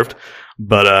 reserved,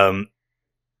 but,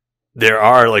 there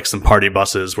are like some party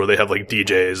buses where they have like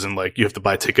DJs and like you have to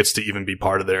buy tickets to even be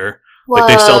part of their, like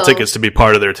they sell tickets to be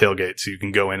part of their tailgate. So you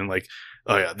can go in and like,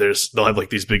 oh yeah, they'll have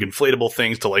like these big inflatable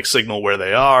things to like signal where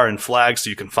they are and flags so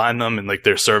you can find them. And like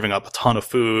they're serving up a ton of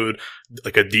food,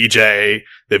 like a DJ.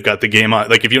 They've got the game on,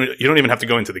 like if you don't even have to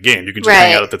go into the game. You can just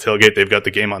hang out at the tailgate. They've got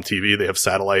the game on TV. They have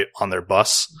satellite on their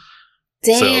bus.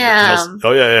 Damn.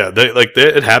 So, yeah.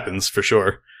 It happens for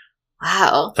sure.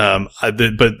 Wow.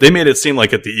 But they made it seem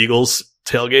like at the Eagles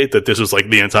tailgate that this was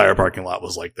like the entire parking lot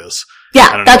was like this.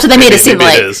 Yeah, that's what they made it seem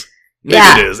like.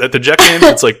 Maybe it is. At the Jet games,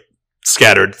 it's like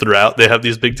scattered throughout. They have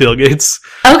these big tailgates.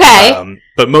 Okay.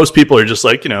 But most people are just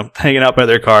like, hanging out by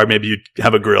their car. Maybe you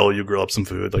have a grill, you grill up some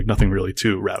food, like nothing really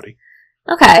too rowdy.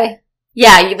 Okay.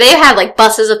 Yeah, they have like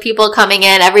buses of people coming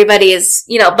in. Everybody is,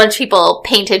 a bunch of people,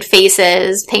 painted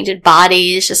faces, painted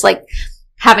bodies, just like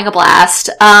having a blast.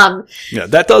 Yeah,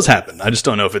 that does happen. I just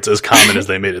don't know if it's as common as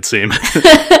they made it seem.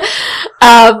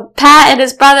 Pat and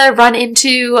his brother run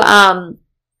into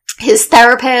his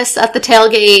therapist at the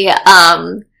tailgate.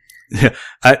 Yeah,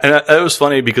 it was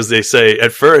funny because they say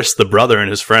at first the brother and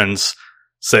his friends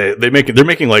say they're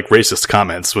making like racist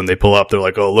comments when they pull up. They're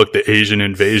like, "Oh, look, the Asian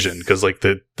invasion," because like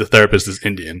the therapist is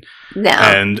Indian. No,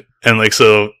 and like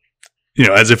so,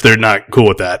 as if they're not cool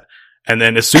with that. And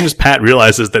then as soon as Pat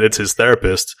realizes that it's his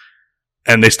therapist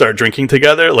and they start drinking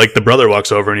together, like the brother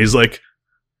walks over and he's like,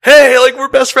 hey, like we're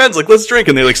best friends, like let's drink.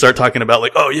 And they like start talking about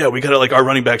like, oh yeah, we gotta like our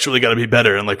running backs really gotta be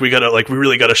better. And like we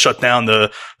really gotta shut down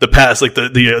the pass, like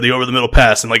the over the middle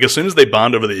pass. And like as soon as they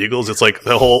bond over the Eagles, it's like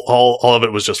the all of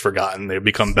it was just forgotten. They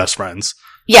become best friends.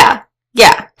 Yeah.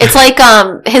 Yeah. It's like,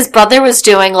 his brother was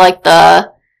doing like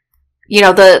the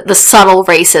subtle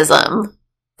racism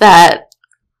that,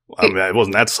 I mean, it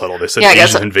wasn't that subtle. They said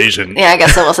Asian invasion. Yeah, I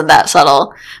guess it wasn't that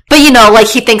subtle. But, like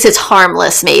he thinks it's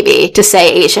harmless, maybe, to say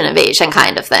Asian invasion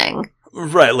kind of thing.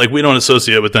 Right. Like, we don't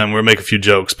associate with them. We'll make a few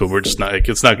jokes, but we're just not, like,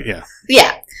 it's not, yeah.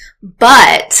 Yeah.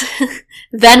 But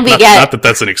then we not that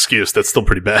that's an excuse. That's still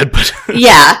pretty bad, but.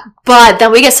 Yeah. But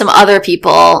then we get some other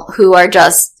people who are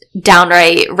just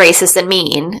downright racist and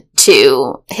mean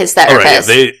to his therapist.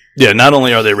 Oh, right. Not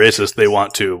only are they racist, they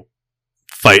want to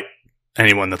fight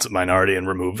anyone that's a minority and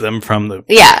remove them from the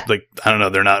like I don't know,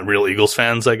 they're not real Eagles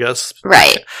fans, I guess.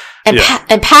 Right. And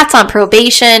and Pat's on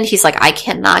probation. He's like, I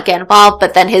cannot get involved,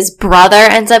 but then his brother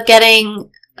ends up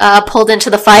getting pulled into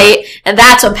the fight, and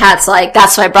that's when Pat's like,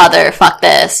 that's my brother, fuck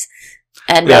this.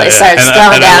 And really starts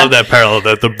going down. I love that parallel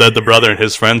that the brother and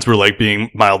his friends were like being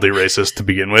mildly racist to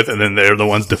begin with, and then they're the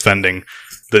ones defending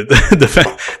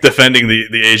defending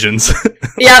the Asians.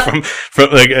 Yep.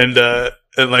 from like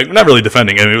and like, not really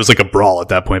defending. I mean, it was like a brawl at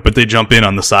that point, but they jump in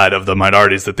on the side of the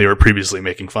minorities that they were previously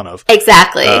making fun of.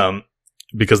 Exactly.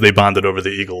 Because they bonded over the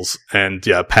Eagles. And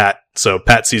yeah, Pat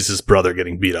sees his brother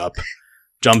getting beat up,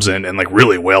 jumps in and like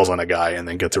really wails on a guy and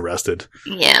then gets arrested.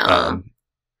 Yeah.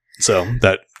 So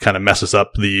that kind of messes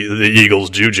up the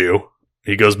Eagles juju.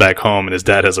 He goes back home and his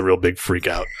dad has a real big freak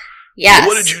out. Yes.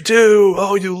 What did you do?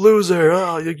 Oh, you loser.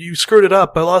 Oh, you screwed it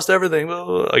up. I lost everything.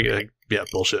 Yeah,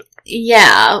 bullshit.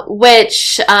 Yeah,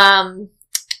 which,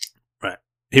 Right.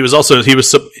 He was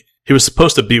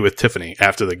supposed to be with Tiffany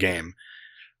after the game.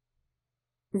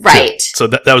 Right. So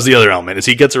that was the other element, is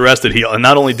he gets arrested.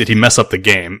 Not only did he mess up the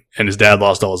game and his dad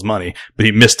lost all his money, but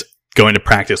he missed going to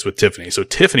practice with Tiffany. So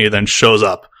Tiffany then shows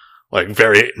up, like,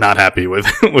 very not happy with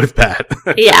Pat.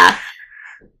 Yeah.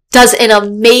 does an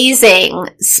amazing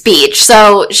speech.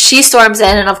 So she storms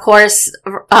in, and of course,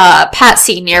 Pat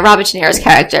Sr., Robert De Niro's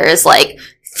character, is like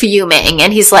fuming,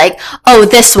 and he's like, oh,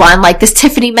 this one, like this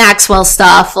Tiffany Maxwell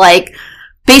stuff, like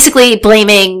basically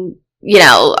blaming,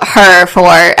 her for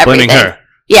everything. Blaming her.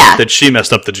 Yeah. That she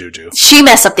messed up the juju. She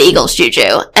messed up the Eagles'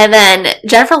 juju. And then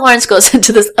Jennifer Lawrence goes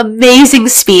into this amazing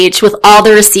speech with all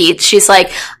the receipts. She's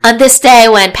like, on this day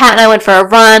when Pat and I went for a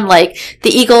run, like, the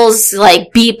Eagles,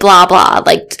 like, beat blah, blah,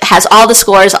 like, has all the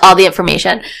scores, all the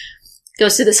information.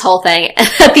 Goes through this whole thing. And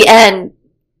at the end,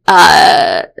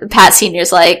 Pat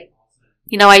Sr.'s like,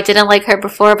 I didn't like her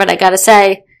before, but I gotta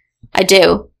say, I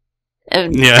do.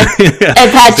 And, yeah.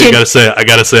 And Pat so I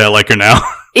gotta say I like her now.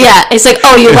 Yeah, it's like,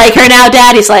 oh, you like her now,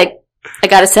 Dad? He's like, I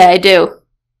gotta say, I do.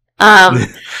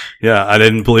 Yeah, I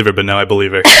didn't believe her, but now I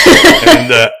believe her.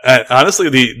 And honestly,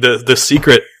 the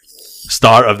secret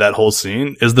star of that whole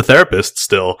scene is the therapist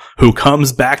still, who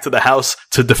comes back to the house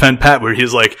to defend Pat, where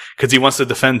he's like, because he wants to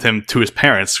defend him to his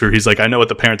parents, where he's like, I know what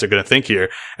the parents are going to think here.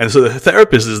 And so the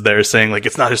therapist is there saying, like,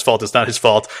 it's not his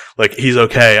fault, like, he's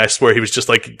okay, I swear he was just,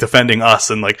 like, defending us,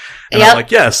 and like, and I'm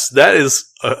like, yes, that's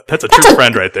a true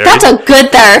friend right there. That's a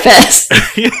good therapist.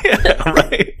 Yeah,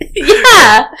 right.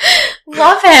 Yeah,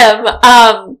 love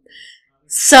him.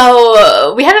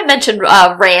 So we haven't mentioned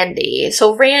Randy.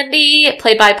 So Randy,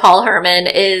 played by Paul Herman,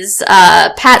 is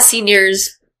Pat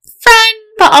Sr.'s friend,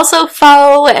 but also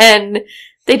foe, and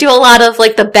they do a lot of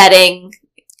like the betting,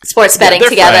 sports betting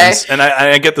together. Friends. And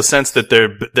I get the sense that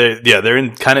they're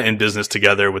kind of in business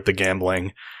together with the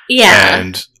gambling. Yeah,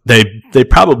 and they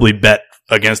probably bet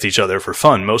against each other for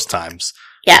fun most times.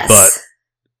 Yes, but.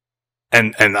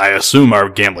 And I assume are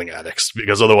gambling addicts,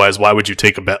 because otherwise, why would you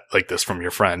take a bet like this from your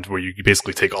friend, where you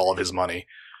basically take all of his money?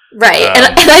 Right,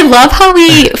 and I love how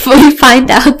we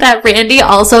find out that Randy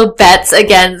also bets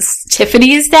against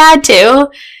Tiffany's dad too,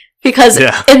 because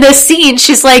in this scene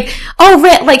she's like, "Oh,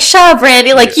 like shut up,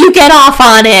 Randy! Like you get off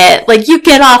on it! Like you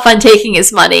get off on taking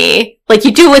his money! Like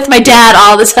you do with my dad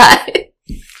all the time!"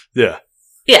 Yeah,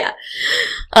 yeah.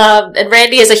 And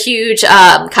Randy is a huge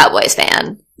Cowboys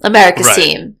fan, America's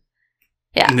team.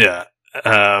 Yeah.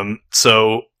 Yeah.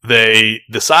 So they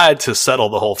decide to settle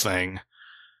the whole thing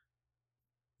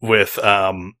with,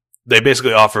 they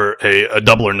basically offer a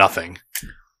double or nothing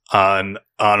on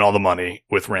all the money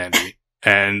with Randy.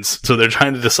 And so they're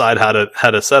trying to decide how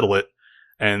to settle it.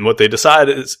 And what they decide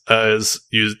is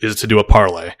to do a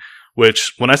parlay,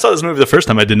 which when I saw this movie the first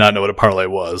time, I did not know what a parlay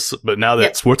was. But now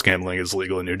that sports gambling is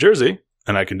legal in New Jersey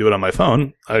and I can do it on my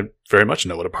phone, I very much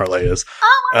know what a parlay is.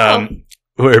 Oh, wow.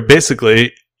 Where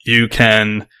basically you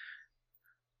can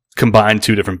combine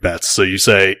two different bets. So you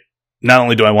say, not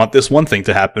only do I want this one thing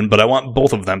to happen, but I want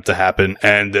both of them to happen,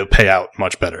 and they'll pay out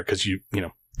much better, because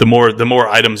the more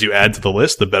items you add to the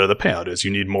list, the better the payout is.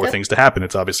 You need more things to happen.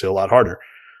 It's obviously a lot harder.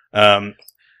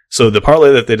 So the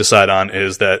parlay that they decide on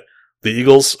is that the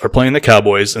Eagles are playing the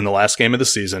Cowboys in the last game of the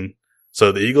season.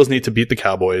 So the Eagles need to beat the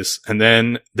Cowboys, and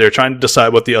then they're trying to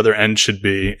decide what the other end should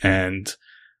be, and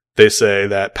they say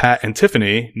that Pat and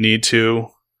Tiffany need to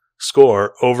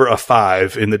score over a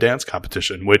 5 in the dance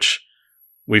competition, which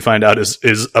we find out is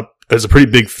a pretty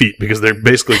big feat, because they're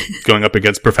basically going up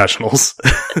against professionals.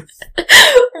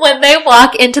 When they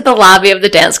walk into the lobby of the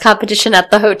dance competition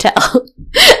at the hotel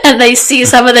and they see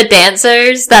some of the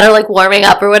dancers that are like warming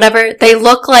up or whatever, they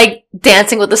look like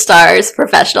Dancing with the Stars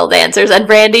professional dancers, and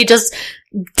Randy just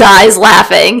dies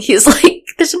laughing. He's like,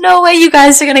 there's no way you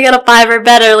guys are gonna get a 5 or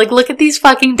better. Like, look at these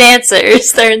fucking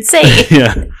dancers. They're insane.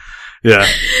 Yeah.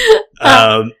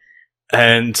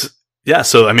 And yeah,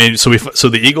 so I mean, so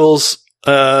the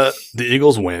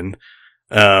Eagles win.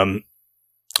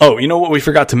 Oh, you know what we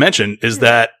forgot to mention is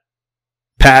that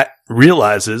Pat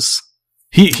realizes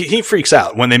he freaks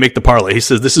out when they make the parlay. He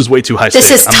says, "This is way too high stakes.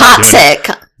 This is toxic.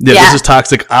 Yeah, this is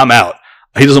toxic. I'm out."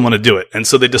 He doesn't want to do it. And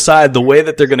so they decide the way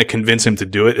that they're going to convince him to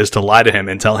do it is to lie to him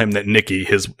and tell him that Nikki,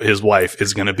 his wife,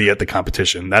 is going to be at the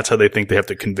competition. That's how they think they have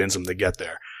to convince him to get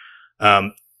there.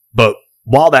 But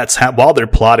while they're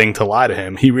plotting to lie to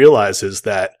him, he realizes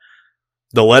that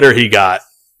the letter he got,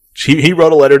 he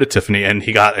wrote a letter to Tiffany and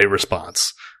he got a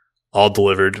response, all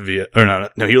delivered he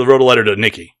wrote a letter to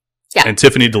Nikki. Yeah. And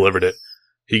Tiffany delivered it.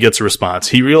 He gets a response.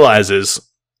 He realizes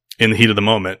in the heat of the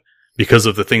moment, because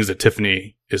of the things that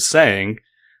Tiffany is saying,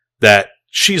 that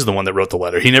she's the one that wrote the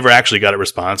letter. He never actually got a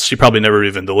response. She probably never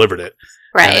even delivered it.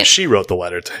 Right. And she wrote the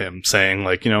letter to him saying,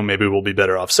 like, maybe we'll be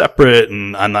better off separate,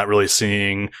 and I'm not really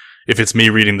seeing if it's me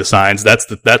reading the signs. That's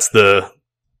the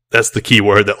key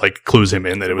word that like clues him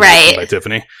in that it was written by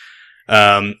Tiffany.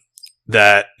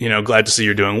 That, glad to see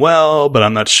you're doing well, but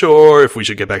I'm not sure if we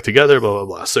should get back together, blah, blah,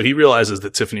 blah. So he realizes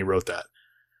that Tiffany wrote that.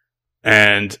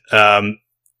 And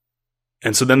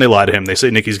so then they lie to him. They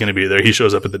say Nikki's going to be there. He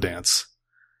shows up at the dance.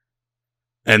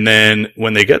 And then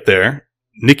when they get there,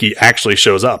 Nikki actually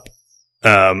shows up.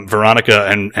 Veronica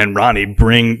and Ronnie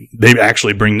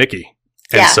actually bring Nikki.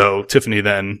 And so Tiffany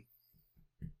then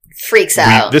freaks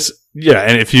out.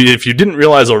 And if you didn't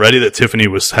realize already that Tiffany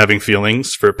was having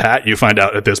feelings for Pat, you find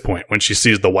out at this point when she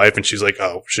sees the wife and she's like,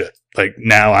 oh shit. Like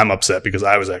now I'm upset because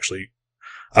I was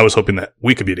hoping that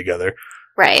we could be together.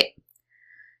 Right.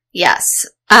 Yes.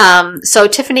 So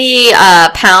Tiffany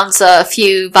pounds a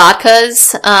few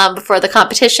vodkas before the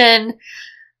competition.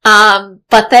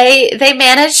 But they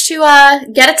managed to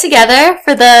get it together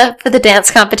for the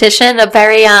dance competition. A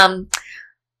very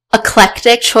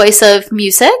eclectic choice of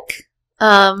music.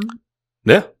 Yeah.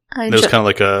 There's kind of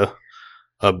like a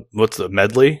what's a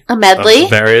medley? A medley. Of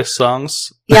various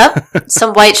songs. Yep.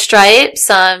 Some White Stripes,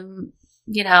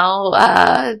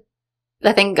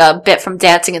 I think a bit from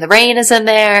Dancing in the Rain is in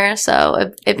there,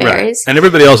 so it varies. Right. And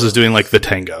everybody else is doing like the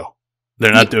tango.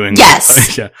 They're not doing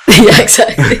yes. Yeah,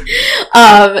 exactly.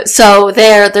 So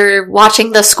they're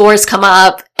watching the scores come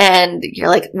up, and you're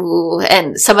like, ooh.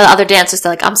 And some of the other dancers,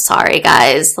 they're like, I'm sorry,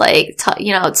 guys. Like,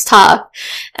 it's tough.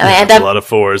 And they end up a lot of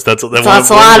fours. That's a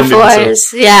lot of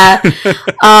fours. Yeah.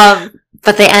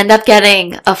 But they end up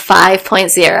getting a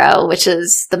 5.0, which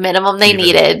is the minimum they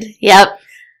needed. Yep.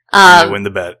 They win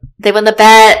the bet. They win the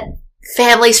bet.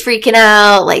 Family's freaking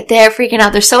out. Like, they're freaking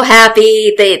out. They're so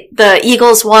happy. The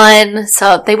Eagles won,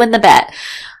 so they win the bet.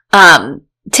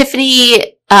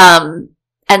 Tiffany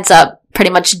ends up pretty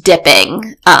much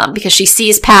dipping because she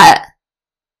sees Pat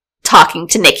talking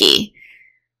to Nikki.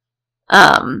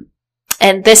 And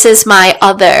this is my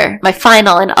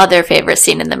final and other favorite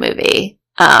scene in the movie.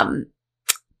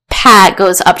 Pat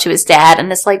goes up to his dad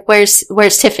and is like, where's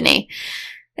Tiffany?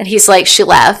 And he's like, she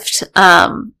left.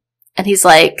 And he's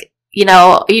like, you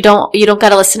don't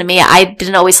gotta listen to me. I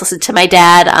didn't always listen to my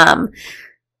dad.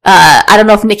 I don't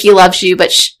know if Nikki loves you,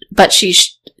 but she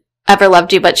ever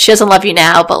loved you, but she doesn't love you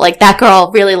now. But like, that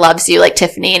girl really loves you, like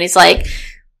Tiffany. And he's like,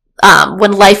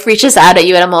 when life reaches out at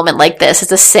you at a moment like this,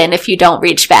 it's a sin if you don't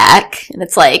reach back. And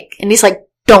it's like, and he's like,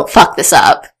 don't fuck this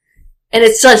up. And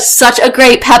it's just such a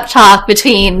great pep talk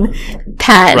between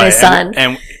Pat and his son.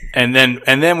 And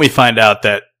then we find out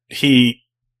that he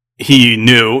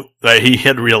knew that he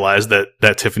had realized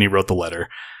that Tiffany wrote the letter.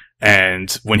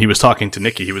 And when he was talking to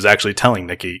Nikki, he was actually telling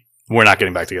Nikki, we're not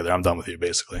getting back together. I'm done with you,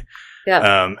 basically.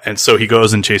 Yeah. And so he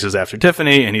goes and chases after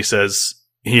Tiffany, and he says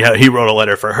he wrote a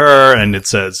letter for her, and it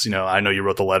says, I know you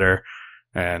wrote the letter,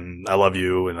 and I love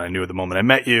you, and I knew the moment I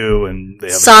met you, and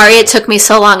sorry it took me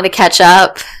so long to catch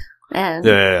up. And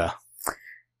yeah.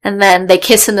 And then they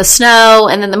kiss in the snow,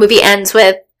 and then the movie ends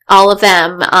with all of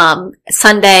them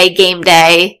Sunday game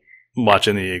day.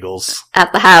 Watching the Eagles.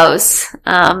 At the house.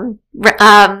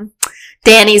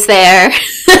 Danny's there.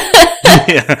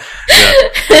 yeah.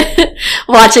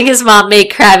 Watching his mom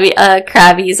make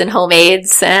Krabbies and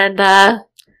homemades. And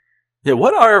yeah,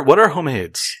 what are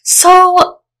homemades?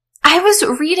 So I was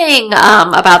reading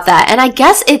about that, and I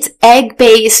guess it's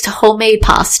egg-based homemade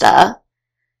pasta.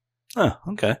 Oh,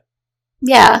 okay.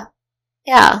 Yeah.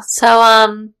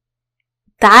 So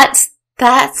that's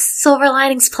Silver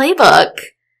Linings Playbook.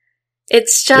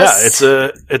 It's just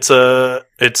it's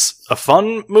a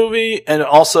fun movie, and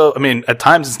also, I mean, at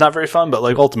times it's not very fun, but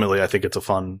like ultimately, I think it's a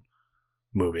fun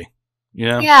movie.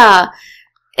 Yeah,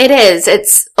 it is.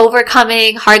 It's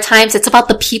overcoming hard times. It's about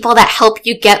the people that help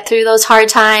you get through those hard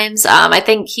times. I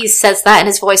think he says that in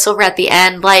his voiceover at the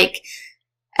end, like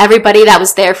everybody that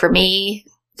was there for me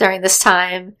during this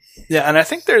time. Yeah, and I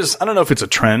think I don't know if it's a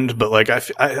trend, but like I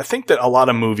think that a lot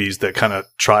of movies that kind of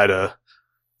try to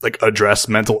like address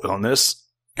mental illness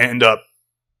end up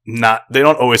they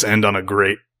don't always end on a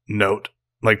great note.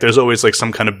 Like there's always like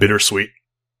some kind of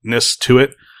bittersweetness to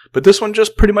it, but this one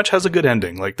just pretty much has a good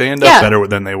ending. Like they end up better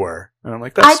than they were. And I'm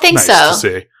like, that's nice to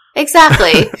see.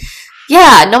 Exactly.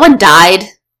 Yeah, no one died.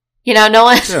 No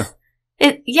one.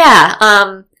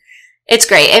 Yeah. It's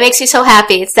great. It makes me so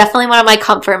happy. It's definitely one of my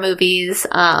comfort movies.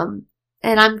 And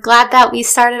I'm glad that we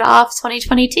started off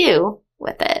 2022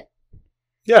 with it.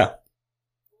 Yeah.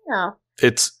 Yeah.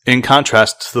 It's in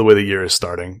contrast to the way the year is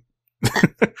starting.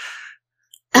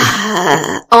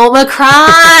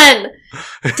 Omicron!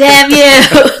 Damn you!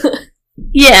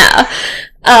 Yeah.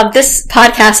 This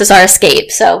podcast is our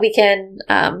escape, so we can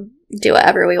do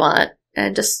whatever we want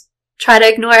and just try to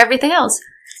ignore everything else.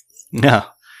 Yeah.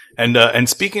 And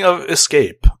speaking of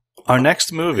escape, our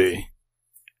next movie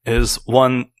is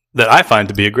one that I find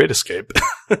to be a great escape.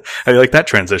 How do you like that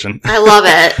transition? I love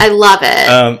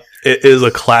it. It is a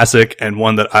classic, and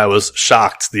one that I was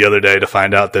shocked the other day to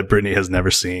find out that Brittany has never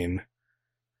seen.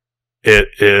 It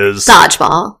is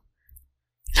Dodgeball.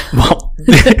 Well,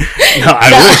 no,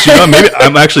 I wish. You know, maybe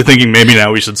I'm actually thinking maybe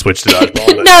now we should switch to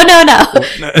Dodgeball. No.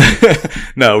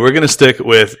 No, we're gonna stick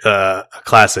with a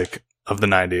classic of the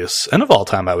 '90s and of all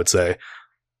time. I would say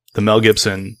the Mel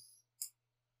Gibson.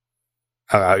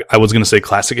 I was gonna say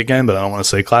classic again, but I don't want to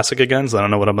say classic again, so I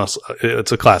don't know what I'm.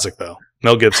 It's a classic though.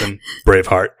 Mel Gibson,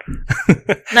 Braveheart,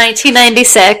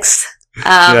 1996.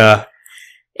 Yeah,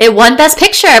 it won Best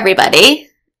Picture. Everybody,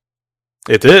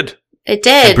 it did. It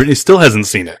did. And Brittany still hasn't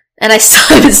seen it. And I still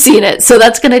haven't seen it, so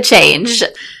that's going to change.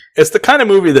 It's the kind of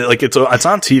movie that, like, it's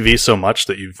on TV so much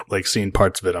that you've, like, seen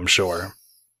parts of it, I'm sure.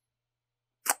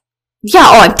 Yeah,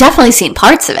 I've definitely seen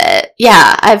parts of it.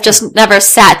 Yeah, I've just never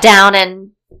sat down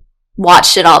and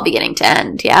watched it all beginning to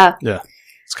end, yeah. Yeah.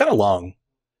 It's kind of long.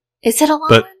 Is it a long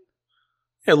but, one?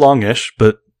 Yeah, longish,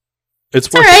 but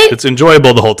it's worth right. it. It's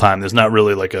enjoyable the whole time. There's not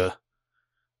really, like, to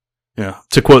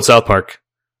quote South Park,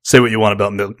 say what you want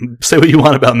about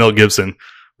Mel Gibson,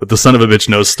 but the son of a bitch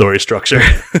knows story structure.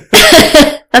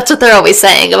 That's what they're always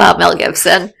saying about Mel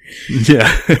Gibson.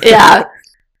 Yeah. Yeah.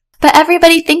 But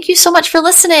everybody, thank you so much for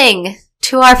listening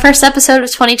to our first episode of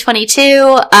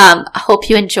 2022. I hope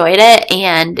you enjoyed it.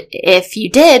 And if you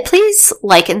did, please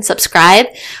like and subscribe.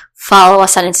 Follow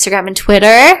us on Instagram and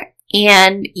Twitter.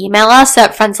 And email us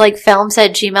at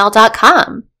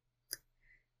friendslikefilms@gmail.com.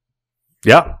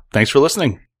 Yeah. Thanks for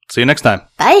listening. See you next time.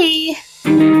 Bye.